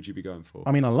 who would you be going for?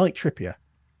 I mean, I like Trippier.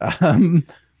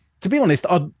 To be honest,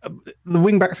 the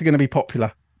wing backs are going to be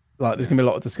popular. Like, there's going to be a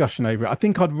lot of discussion over it. I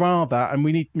think I'd rather, and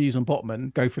we need news on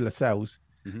Botman, go for Lascelles.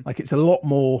 Like, it's a lot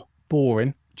more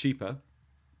boring. Cheaper.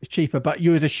 It's cheaper, but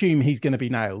you would assume he's going to be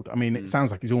nailed. I mean, it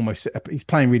sounds like he's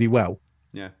playing really well.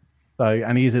 Yeah. So,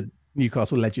 and he is a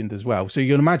Newcastle legend as well. So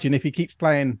you can imagine if he keeps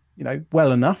playing,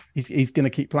 well enough, he's going to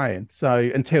keep playing.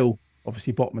 So until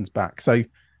obviously Botman's back. So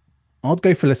I'd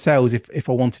go for Lascelles if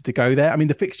I wanted to go there. I mean,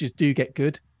 the fixtures do get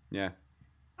good. Yeah.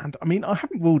 And I mean, I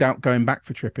haven't ruled out going back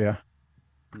for Trippier.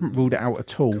 I haven't ruled it out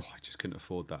at all. God, I just couldn't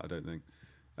afford that, I don't think.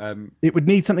 It would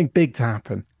need something big to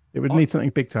happen.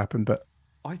 But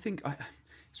I think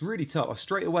it's really tough.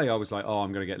 Straight away, I was like, oh,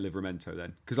 I'm going to get Livramento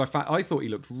then. Because I thought he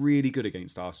looked really good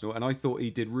against Arsenal, and I thought he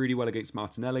did really well against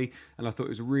Martinelli, and I thought it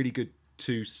was really good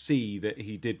to see that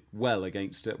he did well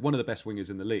against one of the best wingers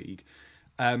in the league.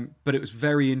 But it was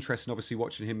very interesting, obviously,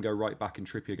 watching him go right back and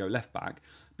Trippier go left back.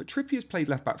 But Trippier's played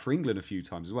left back for England a few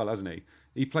times as well, hasn't he?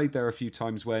 He played there a few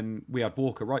times when we had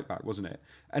Walker right back, wasn't it?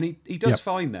 And he does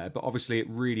fine there, but obviously it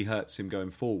really hurts him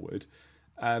going forward.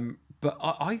 But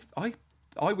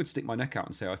I would stick my neck out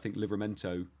and say I think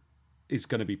Livramento is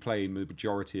going to be playing the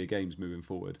majority of games moving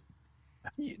forward.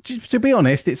 To be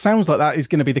honest, it sounds like that is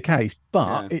going to be the case,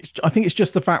 but I think it's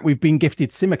just the fact we've been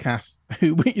gifted Simicast,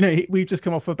 who we've just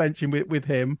come off a benching with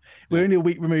him. We're only a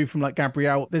week removed from like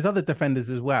Gabriel. There's other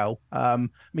defenders as well. I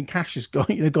mean, Cash has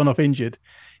gone off injured.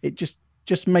 It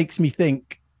just makes me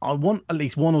think I want at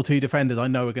least one or two defenders I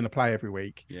know are going to play every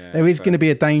week. Yeah, there is going to be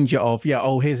a danger of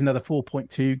here's another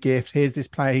 4.2 gift. Here's this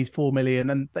player, he's 4 million,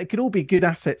 and they could all be good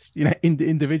assets,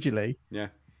 individually. Yeah.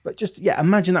 But just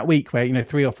imagine that week where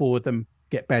 3 or 4 of them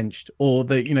get benched, or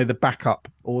the backup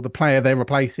or the player they're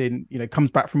replacing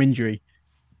comes back from injury,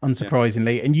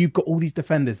 unsurprisingly, and you've got all these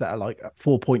defenders that are like at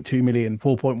 4.2 million,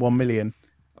 4.1 million.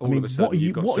 All of a sudden,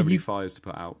 you've got so many fires to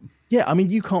put out. Yeah, I mean,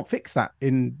 you can't fix that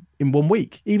in 1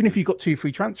 week. Even if you've got 2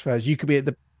 free transfers, you could be at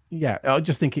the. Yeah, I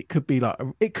just think it could be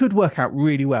it could work out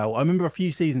really well. I remember a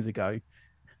few seasons ago,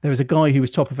 there was a guy who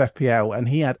was top of FPL, and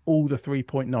he had all the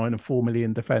 3.9 and 4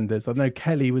 million defenders. I know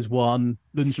Kelly was one,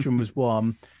 Lundstrom was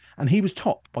one, and he was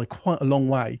top by quite a long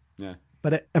way. Yeah.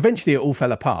 But eventually, it all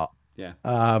fell apart. Yeah.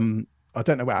 I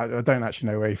don't actually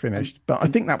know where he finished, but I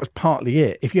think that was partly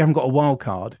it. If you haven't got a wild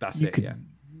card, you could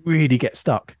really get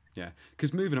stuck. Yeah,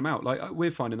 because moving them out, like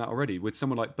we're finding that already with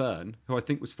someone like Byrne, who I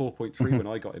think was 4.3 when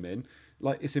I got him in.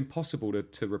 Like, it's impossible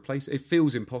to replace. It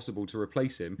feels impossible to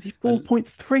replace him. Was he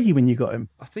 4.3 when you got him?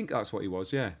 I think that's what he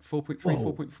was. Yeah, 4.3,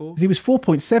 4.4. He was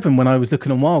 4.7 when I was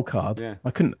looking on wildcard. Yeah,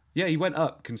 I couldn't. Yeah, he went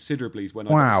up considerably when I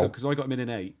got him, because I got him in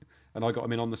 8, and I got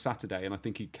him in on the Saturday, and I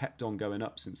think he kept on going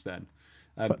up since then.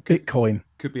 Like Bitcoin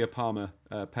could be a Palmer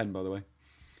pen, by the way.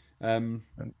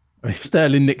 If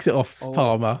Sterling nicks it off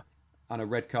Palmer. And a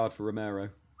red card for Romero.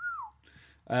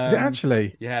 Is it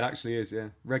actually? Yeah, it actually is. Yeah,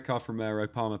 red card for Romero,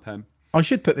 Palmer pen. I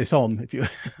should put this on if you.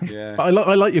 Yeah, but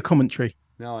I like your commentary.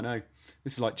 No, I know.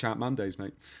 This is like Chat Mondays,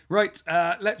 mate. Right,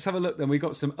 let's have a look then. We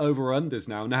got some over-underers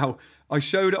now. Now, I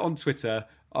showed it on Twitter.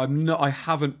 I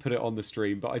haven't put it on the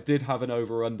stream, but I did have an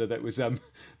over-under that was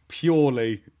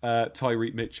purely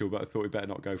Tyreek Mitchell, but I thought we better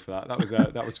not go for that.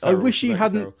 That was. I wish you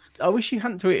hadn't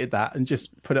tweeted that and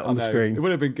just put it on the screen. It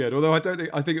would have been good. Although I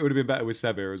think it would have been better with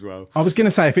Seb here as well. I was going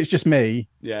to say, if it's just me,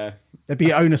 yeah, there'd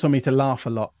be onus on me to laugh a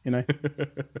lot,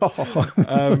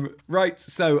 Right.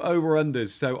 So over-unders.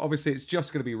 So obviously it's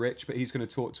just going to be Rich, but he's going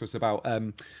to talk to us about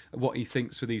what he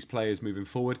thinks for these players moving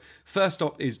forward. First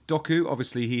up is Doku.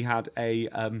 Obviously he had a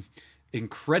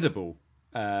incredible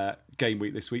game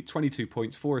week this week, 22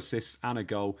 points, 4 assists and a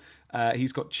goal.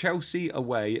 He's got Chelsea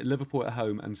away, Liverpool at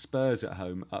home and Spurs at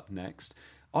home up next.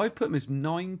 I've put him as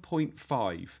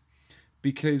 9.5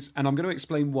 because, and I'm going to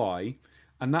explain why,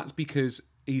 and that's because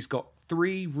he's got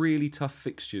 3 really tough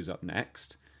fixtures up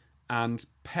next, and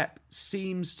Pep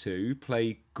seems to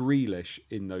play Grealish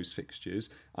in those fixtures,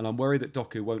 and I'm worried that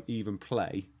Doku won't even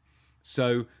play.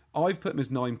 So I've put him as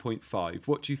 9.5.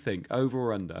 What do you think, over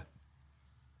or under?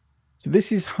 So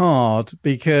this is hard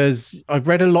because I've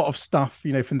read a lot of stuff,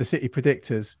 from the City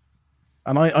predictors,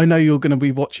 and I know you're going to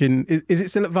be watching. Is it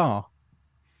still at VAR?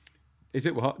 Is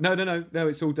it what? No.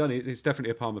 It's all done. It's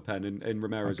definitely a Palmer pen, and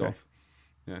Romero's off.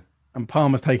 Yeah. And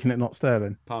Palmer's taking it, not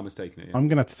Sterling. Palmer's taking it. Yeah. I'm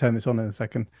going to have to turn this on in a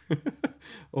second.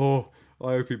 Oh,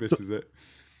 I hope he misses it.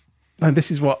 No, this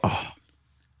is what. Oh.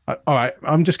 All right,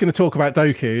 I'm just going to talk about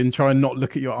Doku and try and not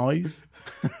look at your eyes.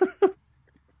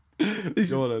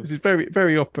 This is very,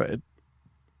 very off-putting.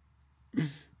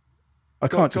 I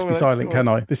can't just be silent, can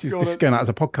I? This is going out as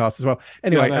a podcast as well.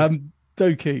 Anyway,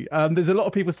 Doku. There's a lot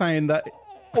of people saying that.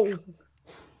 Oh.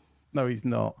 No, he's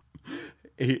not.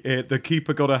 The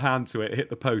keeper got a hand to it, hit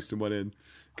the post and went in.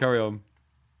 Carry on.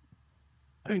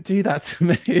 Don't do that to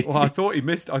me. Well, I thought he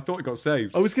missed. I thought he got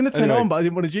saved. I was going to turn it on, but I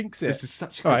didn't want to jinx it. This is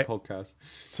such a good podcast.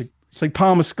 So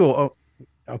Palmer scored.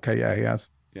 Oh, okay, yeah, he has.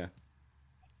 Yeah.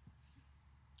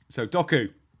 So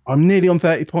Doku. I'm nearly on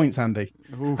 30 points, Andy.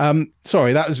 Oof.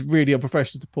 Sorry, that was really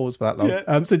unprofessional to pause for that long.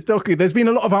 Yeah. So Doku, there's been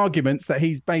a lot of arguments that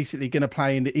he's basically going to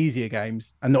play in the easier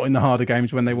games and not in the harder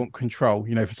games when they want control,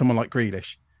 for someone like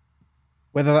Grealish.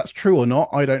 Whether that's true or not,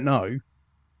 I don't know.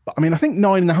 But I mean, I think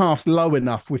 9.5's low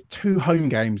enough with 2 home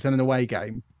games and an away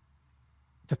game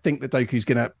to think that Doku's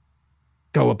going to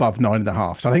go above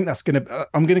 9.5. So I think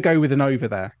I'm going to go with an over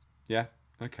there. Yeah.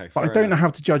 Okay. But I don't know how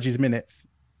to judge his minutes.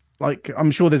 Like, I'm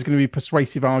sure there's going to be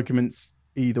persuasive arguments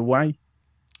either way.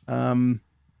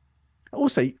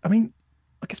 Also, I mean,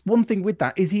 I guess one thing with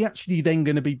that is he actually then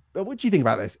going to be. What do you think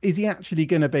about this? Is he actually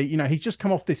going to be? He's just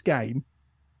come off this game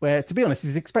where, to be honest,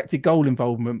 his expected goal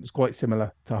involvement was quite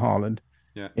similar to Haaland.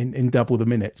 Yeah. In double the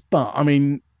minutes, but I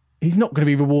mean, he's not going to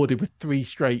be rewarded with 3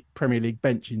 straight Premier League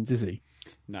benchings, is he?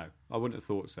 No, I wouldn't have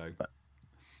thought so.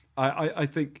 I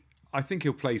think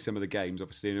he'll play some of the games,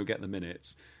 obviously, and he'll get the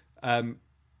minutes.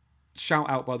 Shout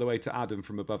out, by the way, to Adam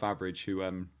from Above Average,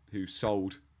 who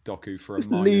sold Doku for a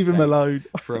 -8. Leave him alone.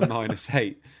 For a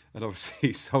 -8, and obviously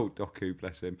he sold Doku,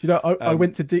 bless him. I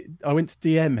went to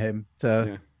DM him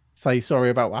to say sorry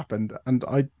about what happened, and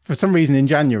for some reason in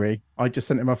January I just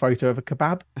sent him a photo of a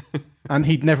kebab, and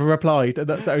he'd never replied. And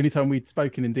that's the only time we'd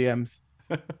spoken in DMs.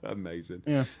 Amazing.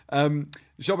 Yeah.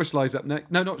 Szoboszlai's up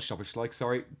next. No, not Szoboszlai,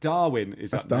 sorry. Darwin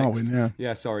is up next. Darwin,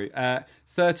 Yeah, sorry.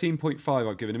 13.5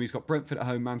 I've given him. He's got Brentford at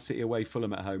home, Man City away,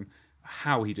 Fulham at home.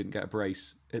 How he didn't get a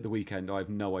brace at the weekend, I have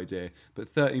no idea. But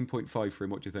 13.5 for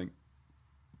him, what do you think?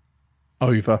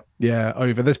 Over. Yeah,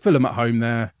 over. There's Fulham at home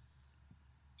there.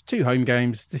 It's 2 home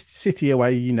games. This City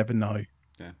away, you never know.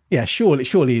 Yeah, surely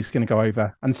he's going to go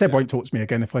over. And Seb won't talk to me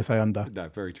again if I say under. No,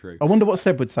 very true. I wonder what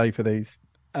Seb would say for these.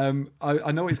 I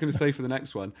know what he's going to say for the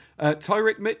next one.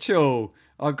 Tyrick Mitchell,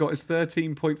 I've got his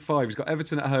 13.5. He's got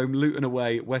Everton at home, Luton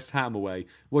away, West Ham away.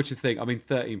 What do you think? I mean,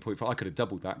 13.5. I could have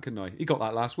doubled that, couldn't I? He got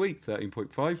that last week,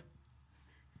 13.5.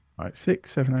 Right,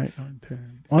 6, 7, 8, 9,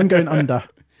 10. I'm going under.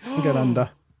 I'm going under.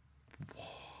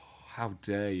 How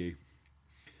dare you?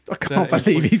 I can't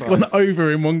believe he's gone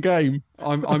over in one game.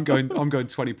 I'm going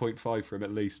 20.5 for him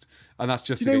at least, and that's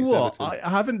just against Everton. I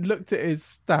haven't looked at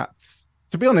his stats.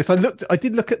 To be honest, I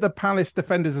did look at the Palace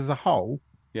defenders as a whole.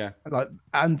 Yeah.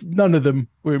 And none of them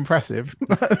were impressive.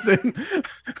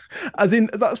 as in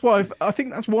that's why I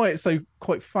think that's why it's so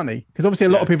quite funny, because obviously a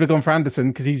lot of people have gone for Anderson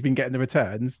because he's been getting the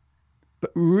returns,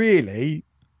 but really,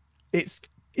 it's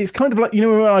kind of like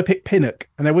when I picked Pinnock,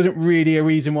 and there wasn't really a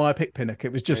reason why I picked Pinnock.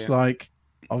 It was just like,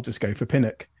 I'll just go for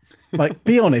Pinnock. Like,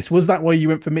 be honest, was that why you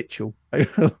went for Mitchell?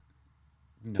 No.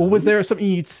 Or was there something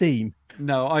you'd seen?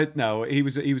 No, he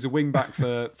was a wing back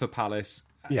for Palace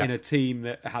in a team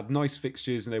that had nice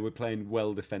fixtures and they were playing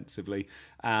well defensively.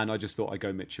 And I just thought I'd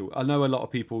go Mitchell. I know a lot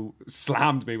of people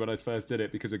slammed me when I first did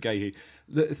it because of Gahey.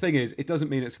 The thing is, it doesn't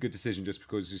mean it's a good decision just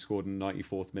because he scored in the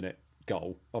 94th minute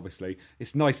goal. Obviously,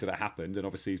 it's nice that it happened, and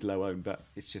obviously he's low owned, but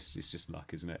it's just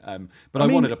luck, isn't it? But I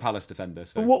wanted a Palace defender.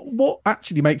 So what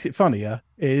actually makes it funnier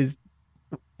is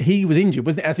he was injured,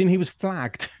 wasn't it? As in, he was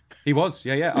flagged. He was,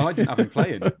 yeah. I didn't have him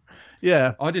playing.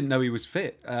 Yeah, I didn't know he was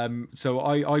fit. So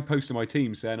I posted my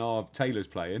team saying, Taylor's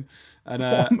playing. And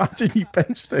imagine you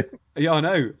benched him. Yeah, I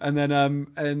know. And then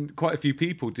and quite a few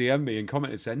people DM'd me and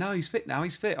commented saying, no, he's fit now,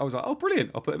 he's fit. I was like, oh,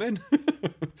 brilliant, I'll put him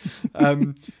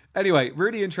in. Anyway,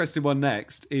 really interesting one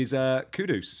next is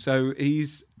Kudus. So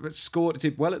he's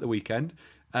did well at the weekend.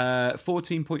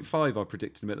 14.5 I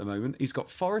predicted him at the moment. He's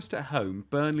got Forest at home,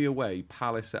 Burnley away,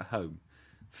 Palace at home.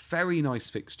 Very nice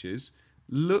fixtures.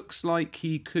 Looks like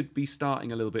he could be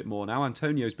starting a little bit more now.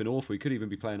 Antonio's been awful. He could even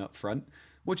be playing up front.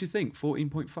 What do you think?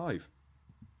 14.5.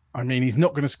 I mean, he's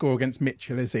not going to score against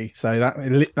Mitchell, is he? So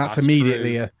that's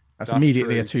immediately true.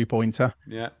 Immediately a 2-pointer.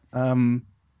 Yeah.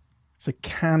 So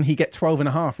can he get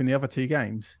 12.5 in the other 2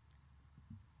 games?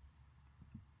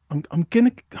 I'm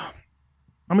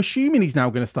assuming he's now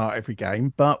going to start every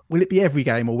game, but will it be every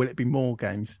game or will it be more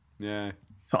games? Yeah.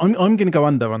 So I'm going to go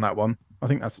under on that one. I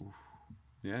think that's.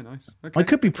 Yeah, nice. Okay. I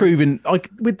could be proven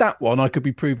with that one. I could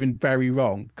be proven very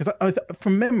wrong because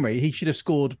from memory he should have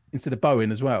scored instead of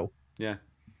Bowen as well. Yeah.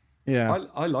 Yeah.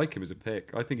 I like him as a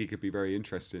pick. I think he could be very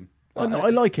interesting. I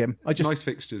like him. Nice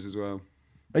fixtures as well.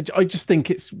 I just think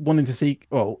it's wanting to see.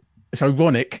 Well, it's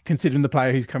ironic considering the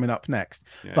player who's coming up next.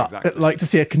 Yeah, but exactly. I'd like to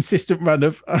see a consistent run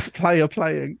of a player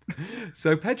playing.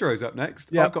 So Pedro's up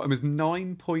next. Yep. I've got him as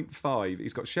 9.5.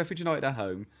 He's got Sheffield United at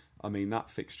home, I mean, that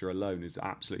fixture alone is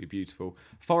absolutely beautiful.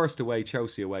 Forest away,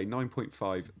 Chelsea away,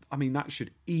 9.5. I mean, that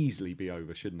should easily be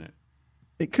over, shouldn't it?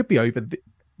 It could be over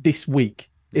this week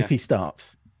if Yeah. he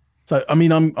starts. So I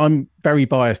mean, I'm very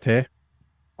biased here.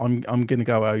 I'm going to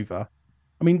go over.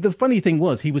 I mean, the funny thing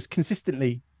was he was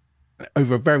consistently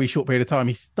over a very short period of time.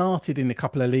 He started in a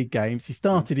couple of league games. He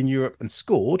started in Europe and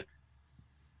scored,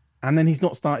 and then he's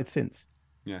not started since.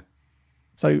 Yeah.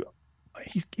 So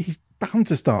he's bound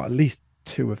to start at least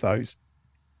 2 of those.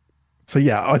 So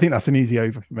yeah, I think that's an easy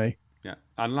over for me. Yeah.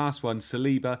 And last one,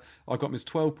 Saliba. I've got him as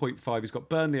 12.5. He's got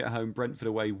Burnley at home, Brentford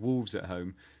away, Wolves at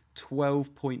home.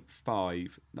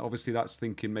 12.5. Obviously, that's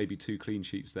thinking maybe 2 clean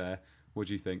sheets there. What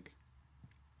do you think?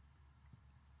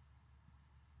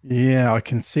 Yeah, I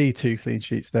can see 2 clean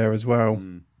sheets there as well.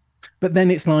 But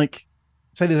then it's like,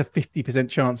 say there's a 50%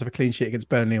 chance of a clean sheet against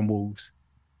Burnley and Wolves.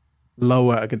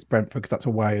 Lower against Brentford because that's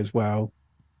away as well.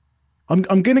 I'm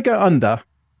going to go under.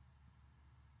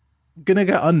 I'm going to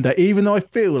go under, even though I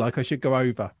feel like I should go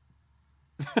over.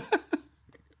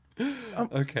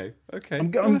 Okay.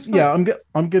 I'm going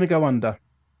to go under.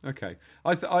 Okay,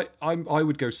 I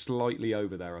would go slightly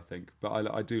over there. I think, but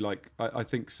I do like. I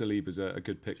think Saliba's a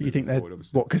good pick. So you think they're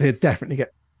what? Because he'll definitely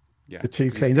get the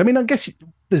 2 cleans. I mean, I guess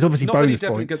there's obviously not bonus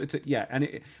definitely points. get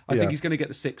the I think he's going to get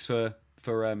the 6 for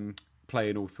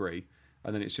playing all 3,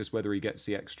 and then it's just whether he gets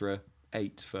the extra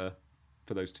 8 for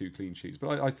those 2 clean sheets.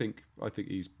 But I think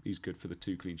he's good for the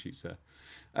 2 clean sheets there.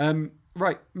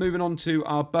 Right, moving on to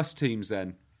our bus teams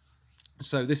then.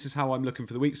 So this is how I'm looking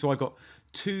for the week. So I've got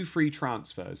 2 free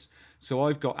transfers. So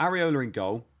I've got Areola in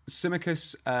goal,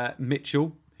 Tsimikas,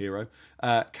 Mitchell, hero,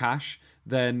 Cash,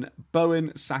 then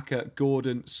Bowen, Saka,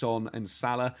 Gordon, Son and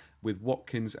Salah with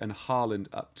Watkins and Haaland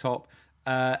up top.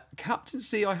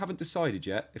 Captaincy, I haven't decided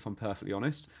yet, if I'm perfectly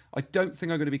honest. I don't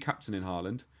think I'm going to be captaining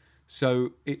Haaland.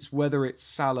 So it's whether it's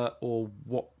Salah or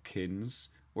Watkins,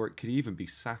 or it could even be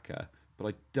Saka. But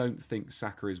I don't think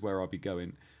Saka is where I'll be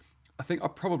going. I think I'll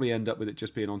probably end up with it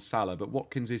just being on Salah, but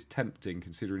Watkins is tempting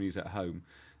considering he's at home.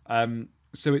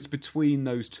 So it's between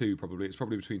those 2 probably. It's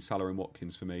probably between Salah and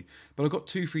Watkins for me. But I've got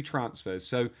 2 free transfers,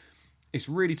 so it's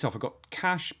really tough. I've got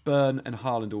Cash, Burn and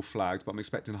Haaland all flagged, but I'm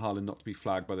expecting Haaland not to be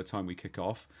flagged by the time we kick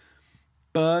off.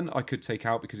 Burn I could take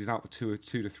out because he's out for 2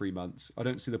 to 3 months. I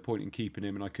don't see the point in keeping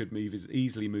him, and I could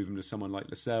easily move him to someone like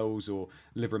Lascelles or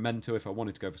Livramento if I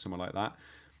wanted to go for someone like that.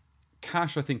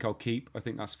 Cash, I think I'll keep. I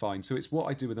think that's fine. So it's what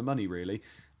I do with the money, really.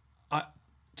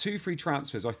 2 free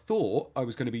transfers. I thought I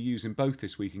was going to be using both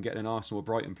this week and getting an Arsenal or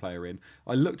Brighton player in.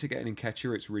 I looked at getting in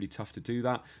Nketiah. It's really tough to do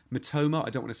that. Matoma,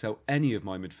 I don't want to sell any of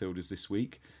my midfielders this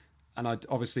week. And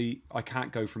I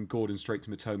can't go from Gordon straight to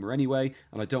Matoma anyway.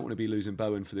 And I don't want to be losing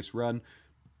Bowen for this run.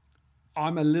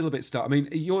 I'm a little bit stuck. I mean,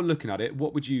 you're looking at it.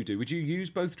 What would you do? Would you use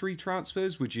both 3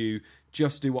 transfers? Would you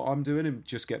just do what I'm doing and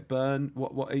just get Burn?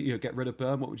 Get rid of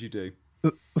Burn? What would you do?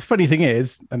 The funny thing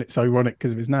is, and it's ironic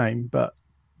because of his name, but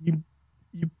you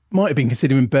might have been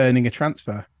considering burning a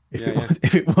transfer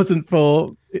if it wasn't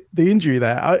for the injury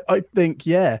there. I think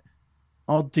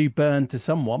I'll do Burn to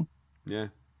someone. Yeah.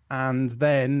 And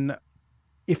then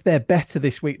if they're better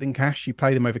this week than Cash, you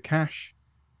play them over Cash.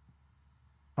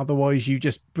 Otherwise, you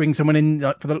just bring someone in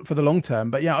for the long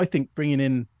term. But yeah, I think bringing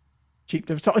in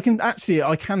cheap. So I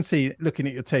can see looking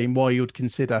at your team why you'd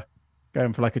consider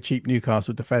going for like a cheap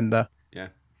Newcastle defender. Yeah.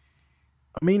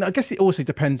 I mean, I guess it also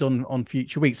depends on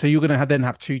future weeks. So you're going to then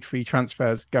have 2 free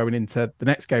transfers going into the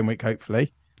next game week,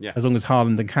 hopefully. Yeah. As long as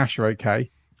Haaland and Cash are okay.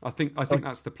 I think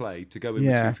that's the play, to go in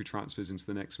with 2 free transfers into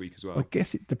the next week as well. I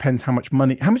guess it depends how much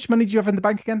money. How much money do you have in the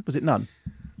bank again? Was it none?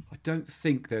 I don't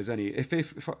think there's any.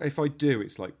 If I do,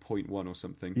 it's like 0.1 or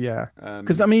something. Yeah.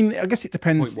 Because I mean, I guess it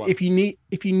depends if you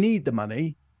need the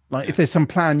money. Like if there's some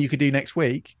plan you could do next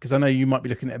week, because I know you might be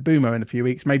looking at a Boomer in a few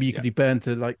weeks. Maybe you could do Burn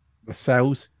to like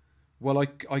Lascelles. Well,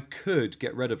 I could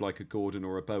get rid of like a Gordon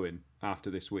or a Bowen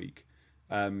after this week.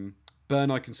 Burn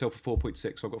I can sell for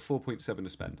 4.6, so I've got 4.7 to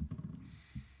spend.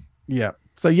 Yeah.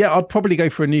 So yeah, I'd probably go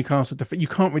for a Newcastle defender. You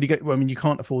can't really go. Well, I mean, you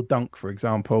can't afford Dunk, for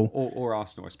example, or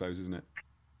Arsenal, I suppose, isn't it?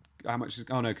 How much is?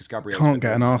 Oh no, because Gabriel can't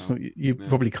get an Arsenal. You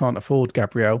probably can't afford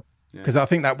Gabriel because I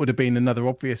think that would have been another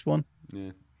obvious one.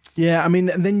 Yeah. Yeah, I mean,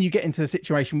 and then you get into the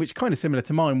situation which is kind of similar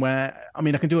to mine, where I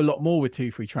mean, I can do a lot more with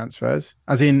 2 free transfers.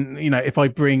 As in, if I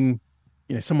bring,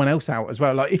 someone else out as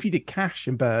well. Like if you did Cash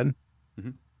and Burn,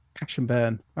 Cash and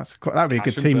Burn, that would be a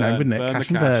good team name, wouldn't it? Cash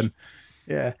and Burn.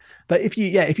 Yeah, but if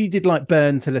you did like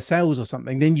Burn to Lascelles or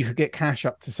something, then you could get Cash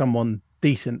up to someone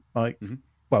decent, like.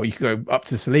 Well, you could go up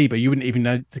to Saliba. You wouldn't even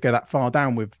know to go that far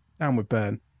down with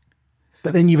Burn.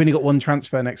 But then you've only got 1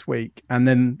 transfer next week, and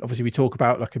then obviously we talk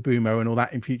about like a Boomer and all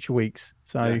that in future weeks.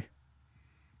 So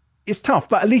it's tough,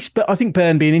 but I think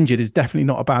Burn being injured is definitely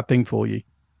not a bad thing for you.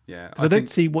 Yeah, Because I don't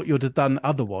see what you'd have done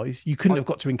otherwise. You couldn't have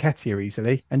got to Nketiah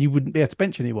easily, and you wouldn't be able to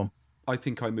bench anyone. I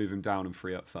think I move him down and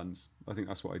free up funds. I think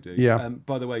that's what I do. Yeah.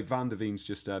 By the way, Van der Veen's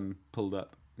just pulled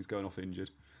up. He's going off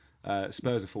injured.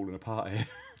 Spurs are falling apart here.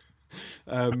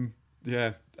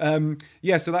 Yeah.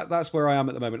 So that's where I am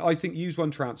at the moment. I think use one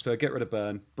transfer, get rid of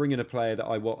Burn, bring in a player that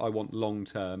I want long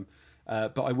term.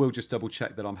 But I will just double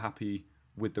check that I'm happy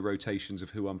with the rotations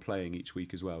of who I'm playing each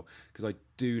week as well, because I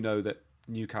do know that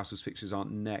Newcastle's fixtures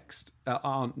aren't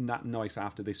that nice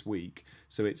after this week.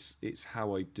 So it's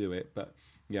how I do it, but.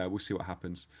 Yeah, we'll see what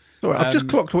happens. Sorry, I've just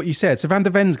clocked what you said. So Van der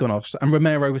Ven's gone off and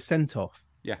Romero was sent off.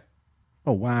 Yeah.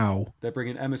 Oh, wow. They're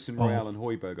bringing Emerson Royale and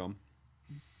Højbjerg on.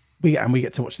 We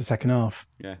get to watch the second half.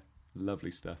 Yeah,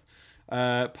 lovely stuff.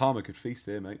 Palmer could feast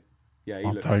here, mate. Yeah,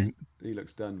 he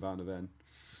looks done, Van der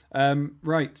Ven.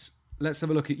 Right, let's have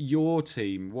a look at your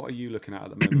team. What are you looking at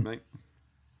the moment, mate?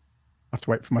 I have to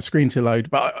wait for my screen to load.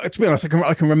 But to be honest,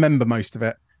 I can remember most of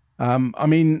it. I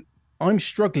mean... I'm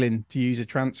struggling to use a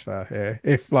transfer here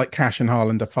if like Cash and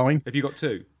Haaland are fine. Have you got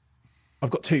two? I've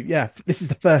got two. Yeah, this is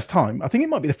the first time. I think it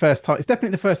might be the first time. It's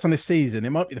definitely the first time this season. It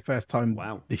might be the first time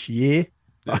this year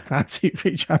I've had two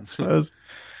free transfers.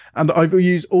 And I've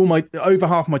used over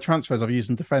half my transfers I've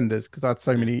used on defenders because I had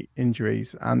so many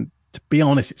injuries. And to be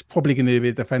honest, it's probably going to be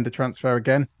a defender transfer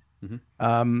again.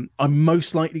 Mm-hmm. I'm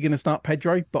most likely going to start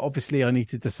Pedro, but obviously I need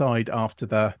to decide after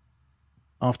the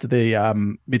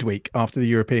midweek, after the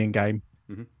European game,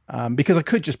 because I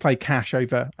could just play Cash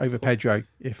over Pedro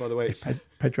if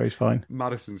Pedro's fine.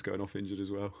 Maddison's going off injured as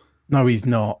well. No, he's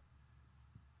not.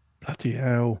 Bloody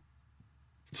hell!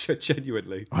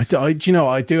 Genuinely, I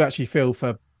do actually feel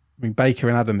for Baker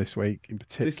and Adam this week in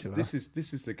particular. This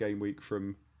is the game week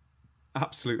from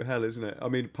absolute hell, isn't it? I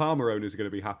mean, Palmer owners are going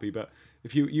to be happy, but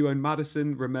if you own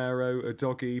Maddison, Romero,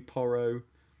 Udogie, Porro.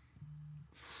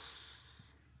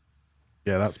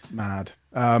 Yeah, that's mad.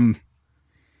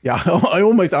 Yeah,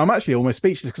 I'm actually almost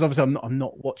speechless because obviously I'm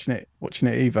not watching it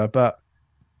either. But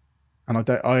I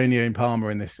only own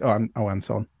Palmer in this. And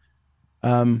Son.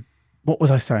 What was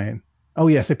I saying? Oh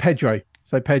yeah, so Pedro.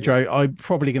 I'm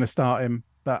probably going to start him,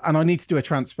 and I need to do a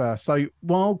transfer. So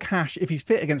while Cash, if he's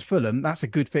fit against Fulham, that's a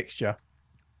good fixture.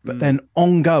 But then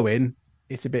ongoing,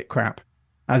 it's a bit crap.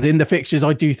 As in the fixtures,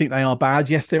 I do think they are bad.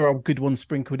 Yes, there are good ones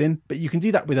sprinkled in, but you can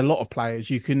do that with a lot of players.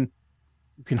 You can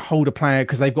hold a player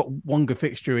because they've got one good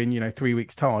fixture in 3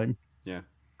 weeks' time. Yeah.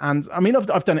 And I mean,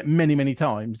 I've done it many, many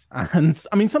times. And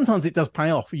I mean, sometimes it does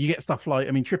pay off. You get stuff like,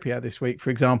 Trippier this week,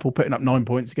 for example, putting up 9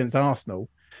 points against Arsenal.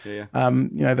 Yeah.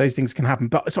 Those things can happen.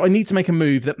 But so I need to make a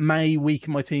move that may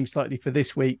weaken my team slightly for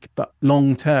this week, but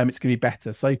long term, it's going to be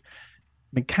better. So,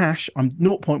 Cash, I'm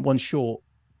 0.1 short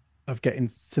of getting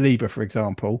Saliba, for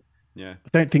example. Yeah. I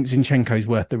don't think Zinchenko's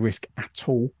worth the risk at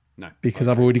all. No. Because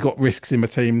I've already got risks in my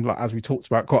team, like as we talked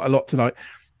about quite a lot tonight.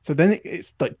 So then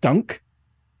it's like Dunk.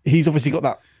 He's obviously got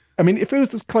that. I mean, it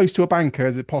feels as close to a banker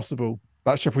as it possible.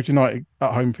 That Sheffield United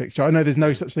at home fixture. I know there's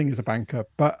no such thing as a banker,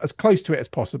 but as close to it as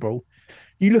possible.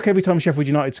 You look every time Sheffield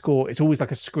United score, it's always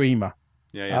like a screamer.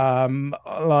 Yeah.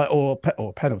 Or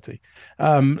penalty.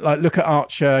 Like look at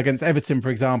Archer against Everton, for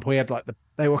example. He had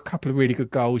there were a couple of really good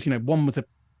goals. One was a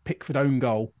Pickford own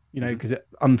goal. Because it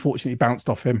unfortunately bounced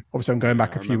off him. Obviously, I'm going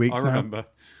back a few weeks now. I remember.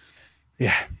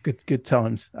 Yeah, good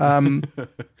times.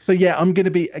 So yeah, I'm going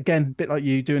to be again a bit like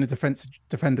you doing a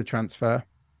defender transfer.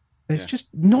 There's just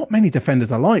not many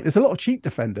defenders I like. There's a lot of cheap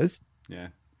defenders. Yeah,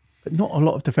 but not a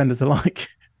lot of defenders I like.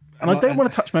 And I don't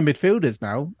want to touch my midfielders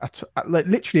now,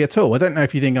 literally at all. I don't know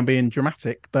if you think I'm being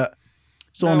dramatic, but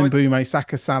Son and Mbumo,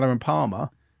 Saka, Salah, and Palmer.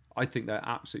 I think they're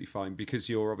absolutely fine because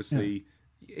you're obviously. Yeah.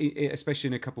 Especially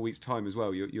in a couple of weeks' time as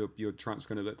well, your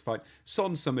transfer going to look fine.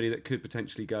 Son's somebody that could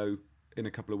potentially go in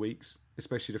a couple of weeks,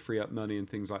 especially to free up money and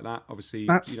things like that. Obviously,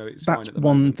 it's fine at the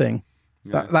one moment. Thing.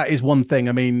 Yeah. That is one thing.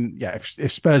 I mean, yeah,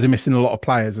 if Spurs are missing a lot of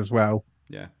players as well,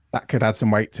 that could add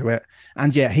some weight to it.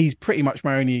 And yeah, he's pretty much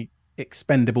my only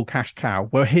expendable cash cow.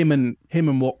 Well, him and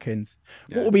Watkins.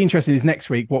 Yeah. What will be interesting is next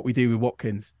week what we do with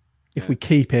Watkins. If we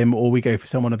keep him or we go for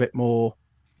someone a bit more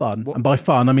fun, and by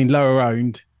fun I mean lower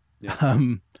owned. Yeah.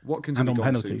 Watkins will be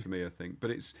gone soon for me, I think. But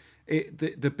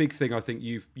the big thing I think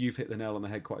you've hit the nail on the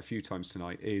head quite a few times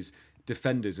tonight is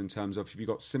defenders in terms of if you've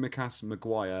got Tsimikas,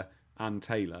 Maguire and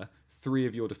Taylor, three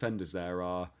of your defenders there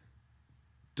are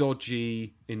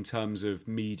dodgy in terms of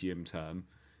medium term.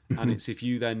 And it's if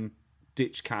you then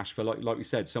ditch Cash for like we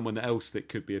said, someone else that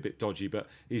could be a bit dodgy but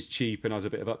is cheap and has a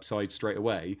bit of upside straight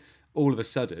away, all of a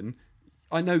sudden,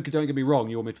 I know, don't get me wrong,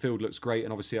 your midfield looks great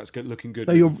and obviously that's looking good.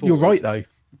 So you're right though.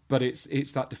 But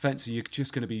it's that defence, so you're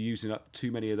just going to be using up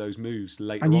too many of those moves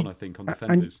later on, I think, on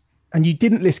defenders. And you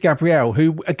didn't list Gabriel,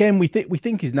 who again we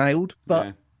think is nailed, but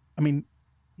Yeah. I mean,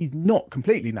 he's not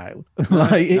completely nailed. No,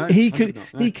 Like no, he 100 could,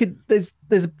 not, no. he could. There's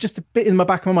just a bit in my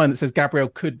back of my mind that says Gabriel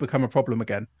could become a problem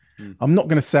again. Mm. I'm not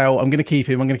going to sell. I'm going to keep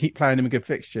him. I'm going to keep playing him in good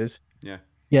fixtures. Yeah.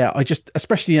 Yeah, I just,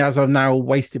 especially as I've now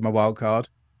wasted my wild card,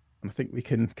 and I think we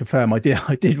can confirm I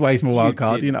did waste my wild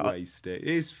card. You didn't waste it.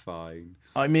 It's fine.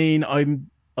 I mean, I'm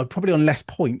probably on less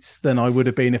points than I would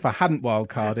have been if I hadn't wild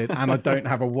carded, and I don't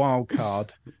have a wild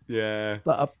card. Yeah.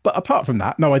 But apart from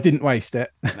that, no, I didn't waste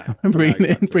it. No, I'm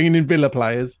exactly. bringing in Villa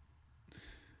players.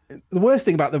 The worst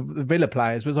thing about the Villa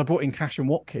players was I brought in Cash and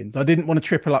Watkins. I didn't want to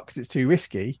triple up because it's too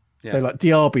risky. Yeah. So like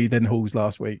Diaby then hauls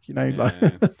last week, like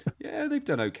Yeah, they've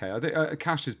done okay. I think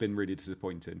Cash has been really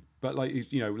disappointing, but like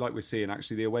like we're seeing,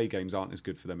 actually the away games aren't as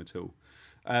good for them at all.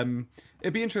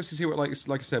 It'd be interesting to see what,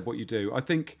 like I said, what you do. I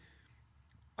think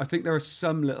there are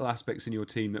some little aspects in your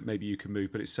team that maybe you can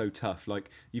move, but it's so tough.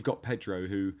 Like you've got Pedro,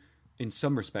 who in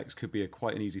some respects could be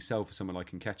quite an easy sell for someone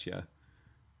like Nketiah.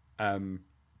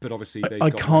 But obviously I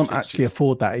can't actually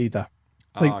afford that either.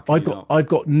 So I've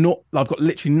got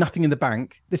literally nothing in the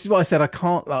bank. This is why I said I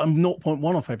can't. Like, I'm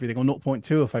 0.1 off everything or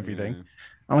 0.2 off everything, and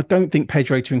I don't think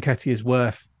Pedro to Nketiah is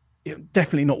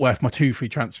definitely not worth my 2 free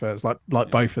transfers like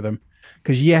both of them.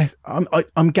 Because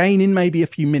I'm gaining maybe a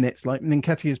few minutes. Like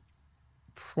Nketiah is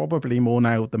probably more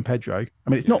nailed than Pedro. I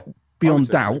mean, it's not beyond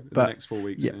doubt, but the next 4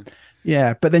 weeks.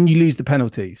 Yeah. But then you lose the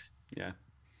penalties. Yeah.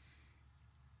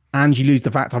 And you lose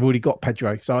the fact I've already got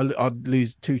Pedro, so I'd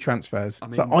lose 2 transfers.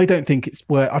 So I don't think it's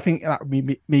worth. I think that would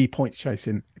be me points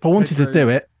chasing. If I wanted to do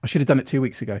it, I should have done it 2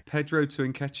 weeks ago. Pedro to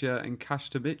Nketiah and Cash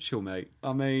to Mitchell, mate.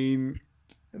 I mean,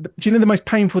 do you know the most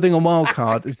painful thing on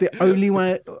wildcard is the only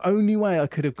way I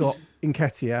could have got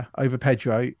Nketiah over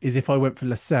Pedro is if I went for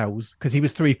Lascelles because he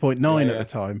was 3.9 at the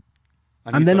time,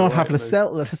 and then I'd have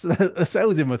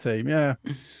Lascelles in my team. Yeah.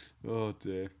 Oh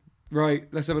dear. Right,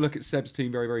 let's have a look at Seb's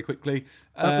team very, very quickly.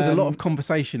 That was a lot of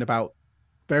conversation about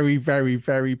very, very,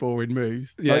 very boring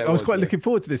moves. Yeah, I was quite looking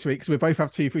forward to this week because we both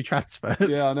have 2 free transfers.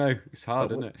 Yeah, I know. It's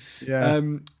hard, isn't it? Yeah.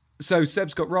 So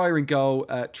Seb's got Raya in goal,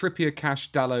 Trippier,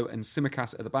 Cash, Dallo and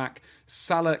Tsimikas at the back,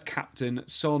 Salah captain,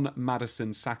 Son,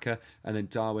 Maddison, Saka, and then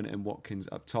Darwin and Watkins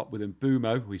up top with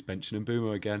Mbumo, who he's benching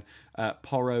Mbumo again,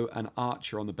 Porro and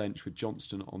Archer on the bench with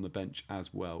Johnston on the bench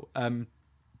as well.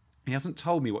 He hasn't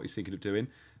told me what he's thinking of doing.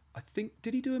 I think,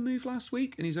 did he do a move last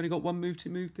week? And he's only got 1 move to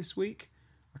move this week?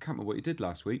 I can't remember what he did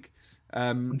last week.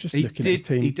 I'm just looking at his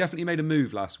team. He definitely made a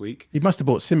move last week. He must have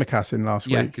bought Tsimikas in last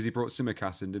week. Yeah, because he brought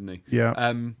Tsimikas in, didn't he?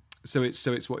 Yeah. So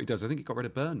it's what he does. I think he got rid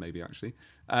of Burn, maybe, actually.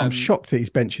 I'm shocked that he's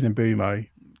benching Mbumo.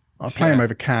 I'll play him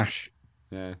over Cash.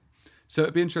 Yeah. So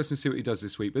it'd be interesting to see what he does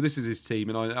this week. But this is his team,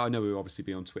 and I know he'll obviously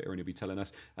be on Twitter and he'll be telling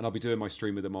us. And I'll be doing my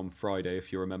stream with him on Friday,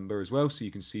 if you remember, as well, so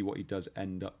you can see what he does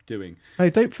end up doing. Oh,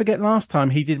 don't forget last time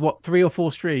he did, 3 or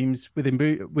 4 streams with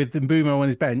Mbumo on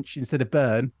his bench instead of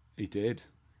Burn. He did.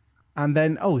 And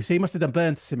then, so he must have done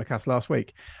Burn to Tsimikas last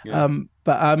week. Yeah. And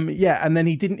then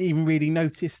he didn't even really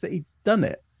notice that he'd done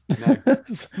it. No.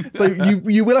 So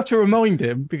you will have to remind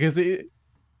him because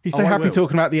he's so happy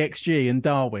talking about the XG and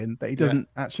Darwin that he doesn't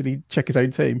actually check his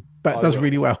own team, but does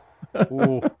really well.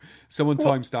 Someone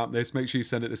timestamp this. Make sure you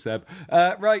send it to Seb.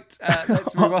 Right,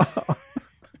 let's move on.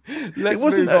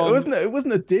 It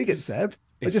wasn't a dig at Seb.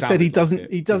 I just said he doesn't.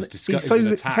 He's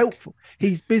so helpful.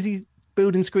 He's busy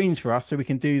building screens for us so we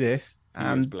can do this.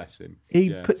 And bless him.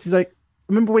 He puts his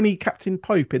remember when he captained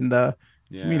Pope in the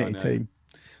community team?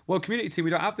 Well, community team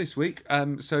we don't have this week.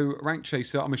 So Rank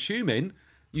Chaser, I'm assuming.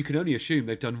 You can only assume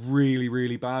they've done really,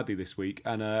 really badly this week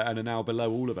and are now below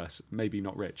all of us. Maybe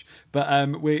not rich, but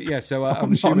I'm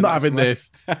not having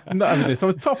this. I'm not having this. I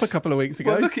was top a couple of weeks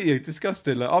ago. Well, look at you,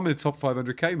 disgusting. Look, I'm in the top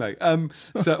 500k, mate.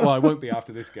 I won't be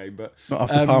after this game, but not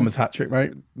after Palmer's hat trick,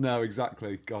 mate. No,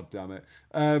 exactly. God damn it.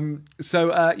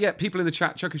 People in the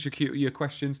chat, chuck us your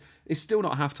questions. It's still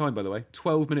not half time, by the way.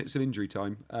 12 minutes of injury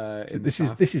time. This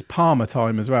is Palmer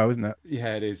time as well, isn't it?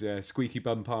 Yeah, it is. Yeah, squeaky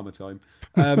bum Palmer time.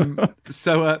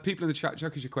 People in the chat,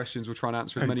 chuck us your questions. We'll try and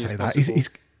answer as many as possible.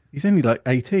 He's only like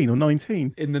 18 or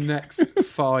 19 in the next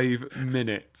 5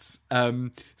 minutes.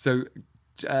 Flimmy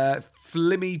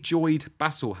Joyed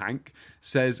Basselhank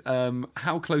says,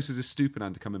 "How close is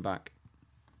Estupinan to coming back?"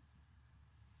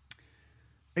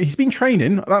 He's been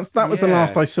training. That was the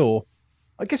last I saw.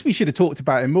 I guess we should have talked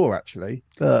about him more, actually.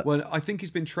 But... Well, I think he's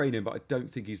been training, but I don't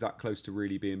think he's that close to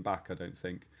really being back, I don't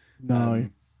think. No.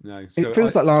 No. So it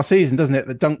feels like last season, doesn't it?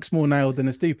 The Dunk's more nailed than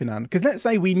Estupinan. Because let's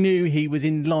say we knew he was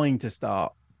in line to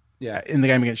start in the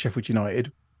game against Sheffield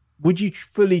United. would you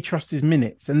fully trust his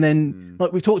minutes? And then,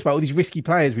 like we've talked about all these risky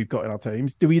players we've got in our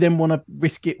teams, do we then want to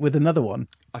risk it with another one?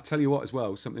 I tell you what, as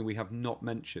well, something we have not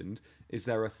mentioned is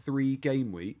there are 3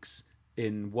 game weeks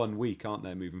in 1 week, aren't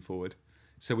there, moving forward?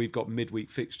 So we've got midweek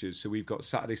fixtures. So we've got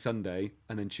Saturday, Sunday,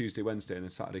 and then Tuesday, Wednesday, and then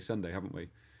Saturday, Sunday, haven't we?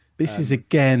 This is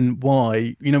again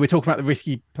why, we're talking about the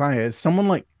risky players. Someone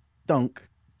like Dunk,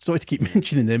 sorry to keep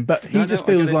mentioning him, but he just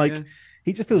feels like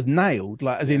he just feels nailed.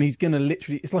 Like, as in he's going to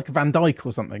literally, it's like a Van Dijk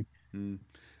or something. And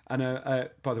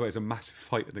by the way, it's a massive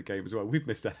fight in the game as well. We've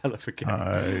missed a hell of a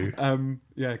game.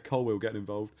 Colwill getting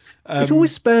involved. It's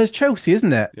always Spurs Chelsea,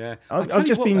 isn't it? Yeah. I've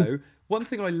just been. Though, one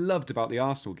thing I loved about the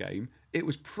Arsenal game, it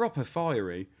was proper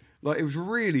fiery. Like, it was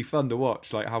really fun to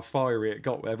watch. Like, how fiery it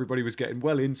got. Everybody was getting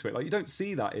well into it. Like, you don't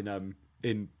see that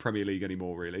in Premier League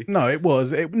anymore, really. No, it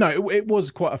was. It was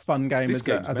quite a fun game as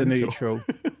a neutral.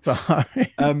 But...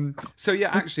 so yeah,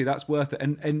 actually, that's worth it.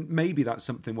 And maybe that's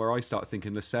something where I start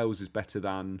thinking Lascelles is better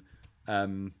than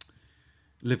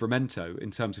Livramento in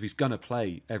terms of he's going to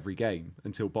play every game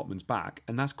until Botman's back,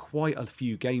 and that's quite a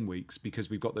few game weeks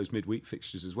because we've got those midweek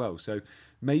fixtures as well. So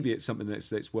maybe it's something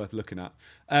that's worth looking at.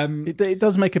 It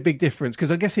does make a big difference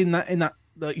because I guess in that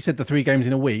like you said, the 3 games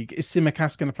in a week, is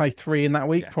Tsimikas going to play 3 in that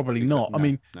week? Probably not.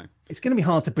 No. It's going to be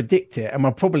hard to predict it, and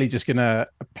we're probably just going to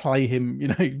play him,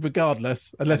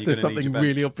 regardless, unless there's something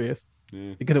really obvious.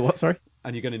 Yeah. You're going to what? Sorry.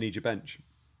 And you're going to need your bench.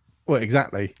 Well,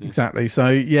 exactly. So,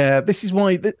 yeah, this is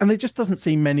why... And there just doesn't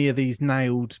seem many of these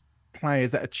nailed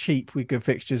players that are cheap with good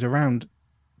fixtures around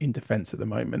in defence at the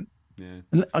moment. Yeah.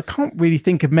 And I can't really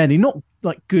think of many, not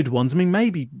like good ones. I mean,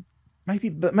 maybe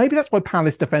that's why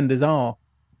Palace defenders are,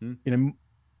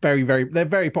 very, very... They're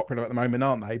very popular at the moment,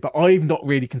 aren't they? But I've not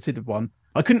really considered one.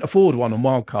 I couldn't afford one on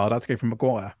wildcard. I had to go for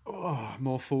Maguire. Oh,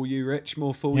 more for you, Rich.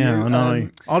 More for you. Yeah, I know.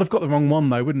 I'd have got the wrong one,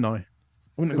 though, wouldn't I? I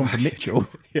wouldn't have gone for Mitchell.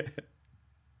 Yeah.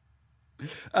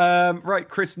 Right,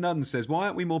 Chris Nunn says, why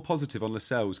aren't we more positive on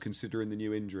Lascelles considering the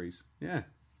new injuries? Yeah.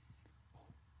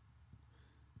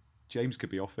 James could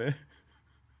be off here.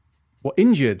 What,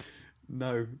 injured?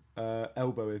 No,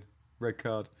 elbowing, red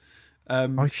card.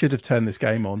 I should have turned this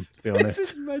game on, to be honest.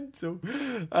 This is mental.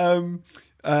 Why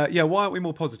aren't we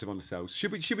more positive on Lascelles?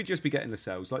 Should we just be getting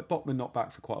Lascelles? Like, Botman not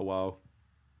back for quite a while.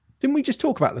 Didn't we just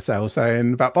talk about Lascelles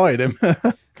saying about buying him?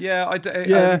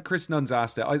 Yeah, Chris Nunn's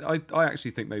asked it. I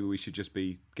actually think maybe we should just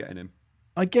be getting him.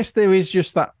 I guess there is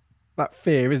just that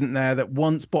fear, isn't there, that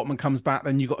once Botman comes back,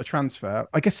 then you've got to transfer.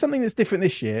 I guess something that's different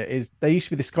this year is there used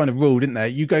to be this kind of rule, didn't there?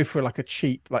 You go for like a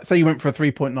cheap, like say you went for a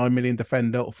 3.9 million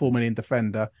defender or 4 million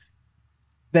defender,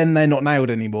 then they're not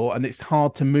nailed anymore, and it's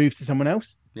hard to move to someone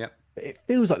else. Yeah. But it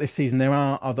feels like this season there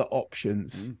are other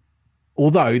options.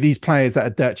 Although these players that are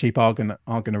dirt cheap are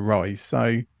gonna rise.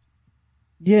 So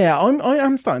yeah, I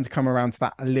am starting to come around to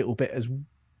that a little bit as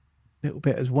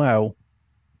well.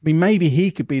 I mean, maybe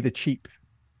he could be the cheap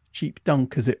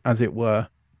Dunk as it were.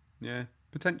 Yeah,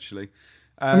 potentially.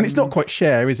 I mean, it's not quite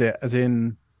share, is it? As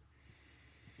in,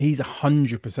 he's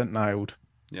 100% nailed.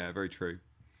 Yeah, very true.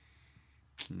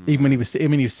 Even when he was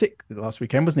sick last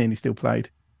weekend, wasn't he? And he still played.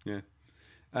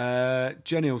 Yeah.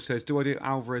 Genial says, do I do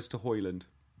Alvarez to Højlund?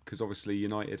 Because obviously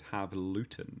United have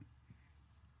Luton.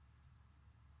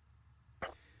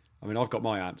 I mean, I've got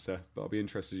my answer, but I'll be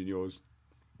interested in yours.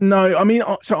 No, I mean,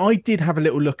 so I did have a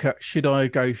little look at should I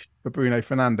go for Bruno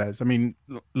Fernandes? I mean,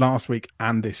 last week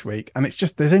and this week, and it's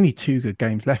just there's only 2 good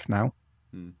games left now.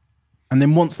 And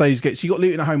then once those get, so you got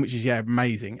Luton at home, which is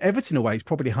amazing. Everton away is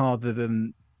probably harder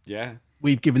than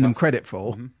we've given them credit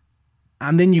for.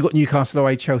 And then you got Newcastle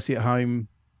away, Chelsea at home.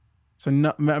 So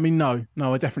no, I mean, no,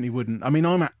 I definitely wouldn't. I mean,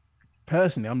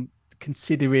 I'm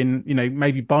considering,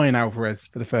 maybe buying Alvarez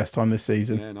for the first time this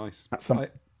season. Yeah, nice.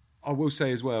 I will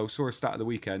say as well, saw a stat at the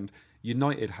weekend,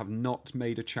 United have not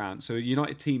made a chance. So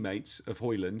United teammates of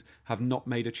Højlund have not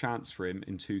made a chance for him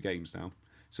in 2 games now.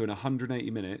 So in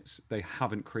 180 minutes, they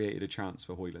haven't created a chance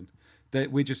for Højlund.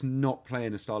 We're just not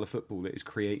playing a style of football that is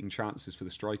creating chances for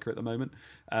the striker at the moment.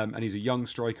 And he's a young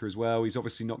striker as well. He's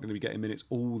obviously not going to be getting minutes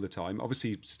all the time.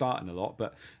 Obviously, he's starting a lot,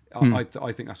 but I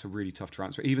think that's a really tough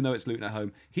transfer. Even though it's Luton at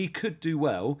home, he could do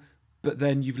well, but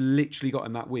then you've literally got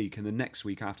him that week, and the next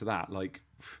week after that, like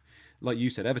you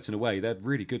said, Everton away, they're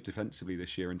really good defensively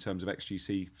this year in terms of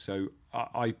XGC. So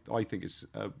I think it's...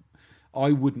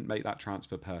 I wouldn't make that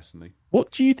transfer personally.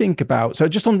 What do you think about... So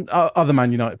just on other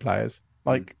Man United players,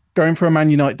 like... Going for a Man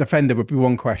United defender would be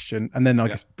one question, and then I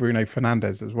guess Bruno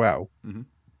Fernandes as well.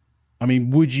 I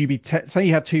mean, would you be... say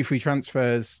you had 2 free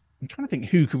transfers... I'm trying to think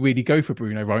who could really go for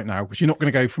Bruno right now, because you're not going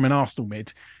to go from an Arsenal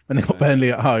mid when they've got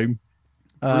Burnley at home.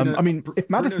 I mean, if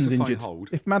Maddison's Bruno's a fine injured, hold.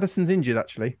 if Maddison's injured,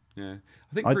 actually, yeah,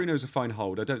 I think Bruno's a fine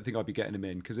hold. I don't think I'd be getting him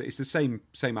in because it's the same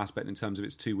aspect in terms of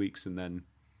it's 2 weeks and then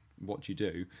what do you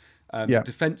do?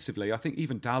 Defensively, I think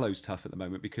even Dallow's tough at the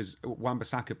moment because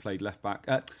Wan-Bissaka played left back.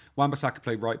 Wan-Bissaka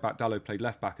played right back. Dallow played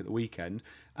left back at the weekend,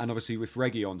 and obviously with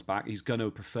Reguilon's back, he's going to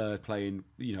prefer playing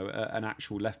an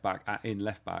actual left back in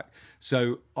left back.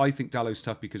 So I think Dallow's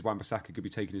tough because Wan-Bissaka could be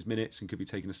taking his minutes and could be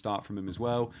taking a start from him as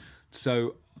well.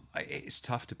 So it's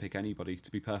tough to pick anybody,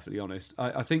 to be perfectly honest.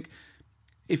 I think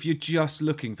if you're just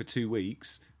looking for 2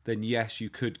 weeks, then yes, you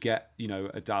could get,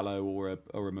 a Dallow or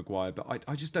a Maguire, but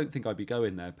I just don't think I'd be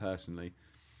going there personally.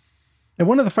 They're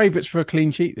one of the favourites for a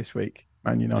clean sheet this week,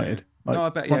 Man United. Yeah. No, I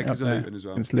bet, because of Luton as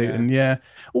well. Against Luton, yeah.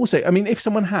 Also, I mean, if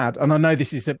someone had, and I know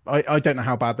this is, I don't know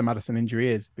how bad the Maddison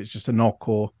injury is, if it's just a knock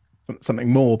or something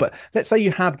more, but let's say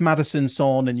you had Maddison,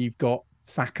 Son, and you've got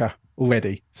Saka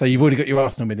already. So you've already got your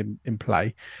Arsenal mid in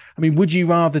play. I mean, would you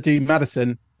rather do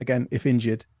Maddison, again, if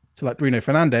injured, to like Bruno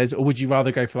Fernandes, or would you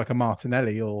rather go for like a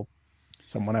Martinelli or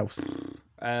someone else?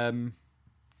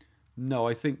 No,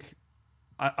 I think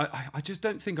I just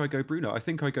don't think I go Bruno. I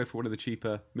think I go for one of the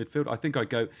cheaper midfield. I think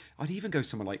I'd even go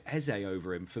someone like Eze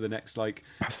over him for the next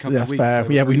couple of weeks. Fair.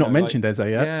 So yeah, we've not mentioned Eze yet.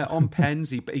 Yeah, on pens,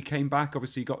 he came back.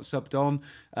 Obviously, he got subbed on.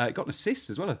 Got an assist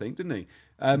as well, I think, didn't he?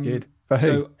 He did.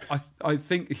 So I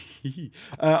think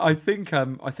I think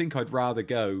I'd rather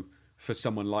go for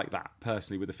someone like that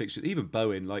personally with the fixtures. Even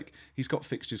Bowen, he's got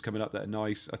fixtures coming up that are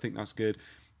nice. I think that's good.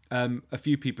 A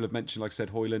few people have mentioned, like I said,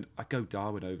 Højlund. I'd go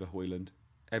Darwin over Højlund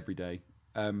every day.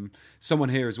 Someone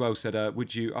here as well said,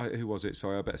 would you... who was it?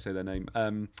 Sorry, I better say their name.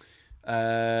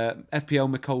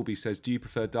 FPL McColby says, do you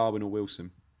prefer Darwin or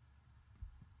Wilson?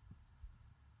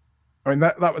 I mean,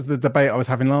 that was the debate I was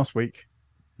having last week.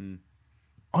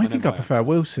 I think I prefer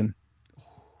Wilson.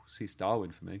 See, it's Darwin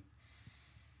for me.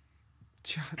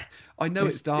 I know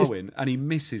it's Darwin, and he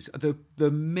misses.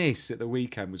 The miss at the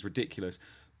weekend was ridiculous.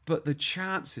 But the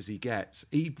chances he gets,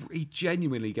 he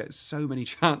genuinely gets so many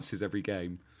chances every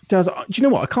game. Do you know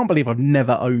what? I can't believe I've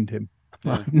never owned him.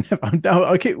 Yeah.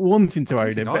 I keep wanting to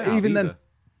own him, but even then,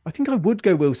 I think I would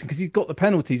go Wilson because he's got the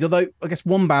penalties. Although I guess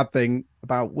one bad thing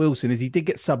about Wilson is he did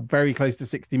get subbed very close to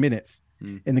 60 minutes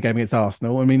in the game against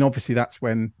Arsenal. I mean, obviously that's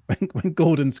when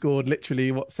Gordon scored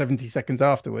literally 70 seconds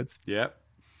afterwards. Yeah.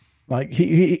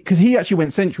 Because he actually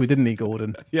went central, didn't he,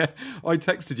 Gordon? Yeah, I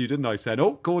texted you, didn't I? Saying,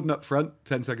 Gordon up front,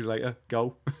 10 seconds later,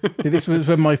 goal. See, this was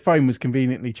when my phone was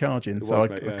convenently charging, I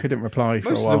couldn't reply for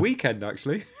a while. Most of the weekend,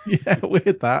 actually. Yeah,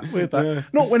 weird that. Yeah.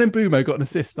 Not when Mbumo got an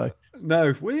assist, though.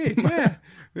 No, weird, yeah.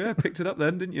 Yeah, picked it up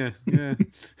then, didn't you?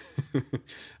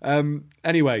 Yeah.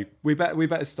 Anyway, we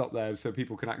better stop there so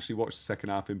people can actually watch the second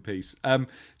half in peace.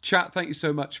 Chat, thank you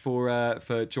so much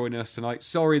for joining us tonight.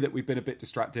 Sorry that we've been a bit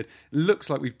distracted. Looks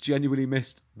like we've genuinely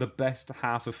missed the best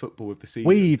half of football of the season.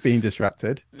 We've been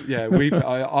distracted. Yeah,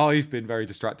 I've been very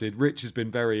distracted. Rich has been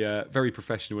very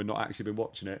professional and not actually been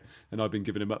watching it, and I've been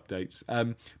giving him updates.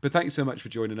 But thank you so much for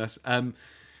joining us.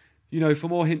 For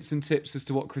more hints and tips as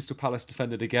to what Crystal Palace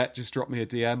defender to get, just drop me a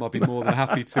DM. I'll be more than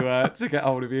happy to get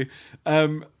hold of you.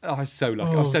 I'm so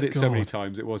lucky. I've said it so many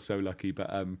times. It was so lucky, but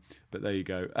there you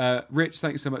go. Rich,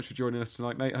 thanks so much for joining us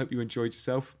tonight, mate. I hope you enjoyed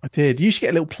yourself. I did. You should get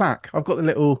a little plaque. I've got the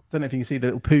little, don't know if you can see the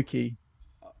little Pookie.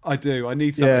 I do. I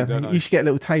need something, don't I? You should get a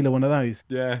little Taylor one of those.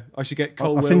 Yeah, I should get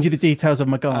Cole. I'll send you the details of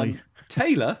my guy.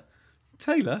 Taylor?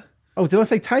 Oh, did I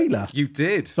say Taylor? You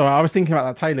did. Sorry, I was thinking about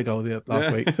that Taylor goal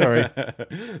last week. Sorry.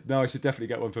 No, I should definitely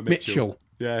get one for Mitchell.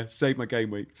 Yeah, save my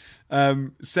game week.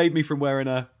 Save me from wearing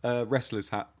a wrestler's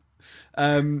hat.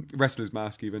 Wrestler's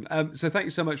mask even. So thank you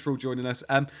so much for all joining us.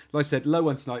 Like I said, low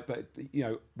one tonight, but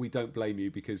we don't blame you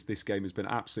because this game has been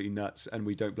absolutely nuts, and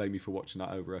we don't blame you for watching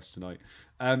that over us tonight.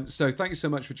 So thank you so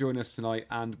much for joining us tonight,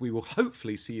 and we will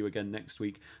hopefully see you again next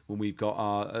week when we've got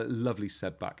our lovely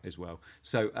Seb back as well.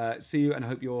 So see you, and I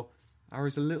hope your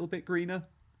arrow's a little bit greener.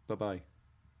 Bye bye.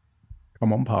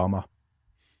 Come on, Palmer.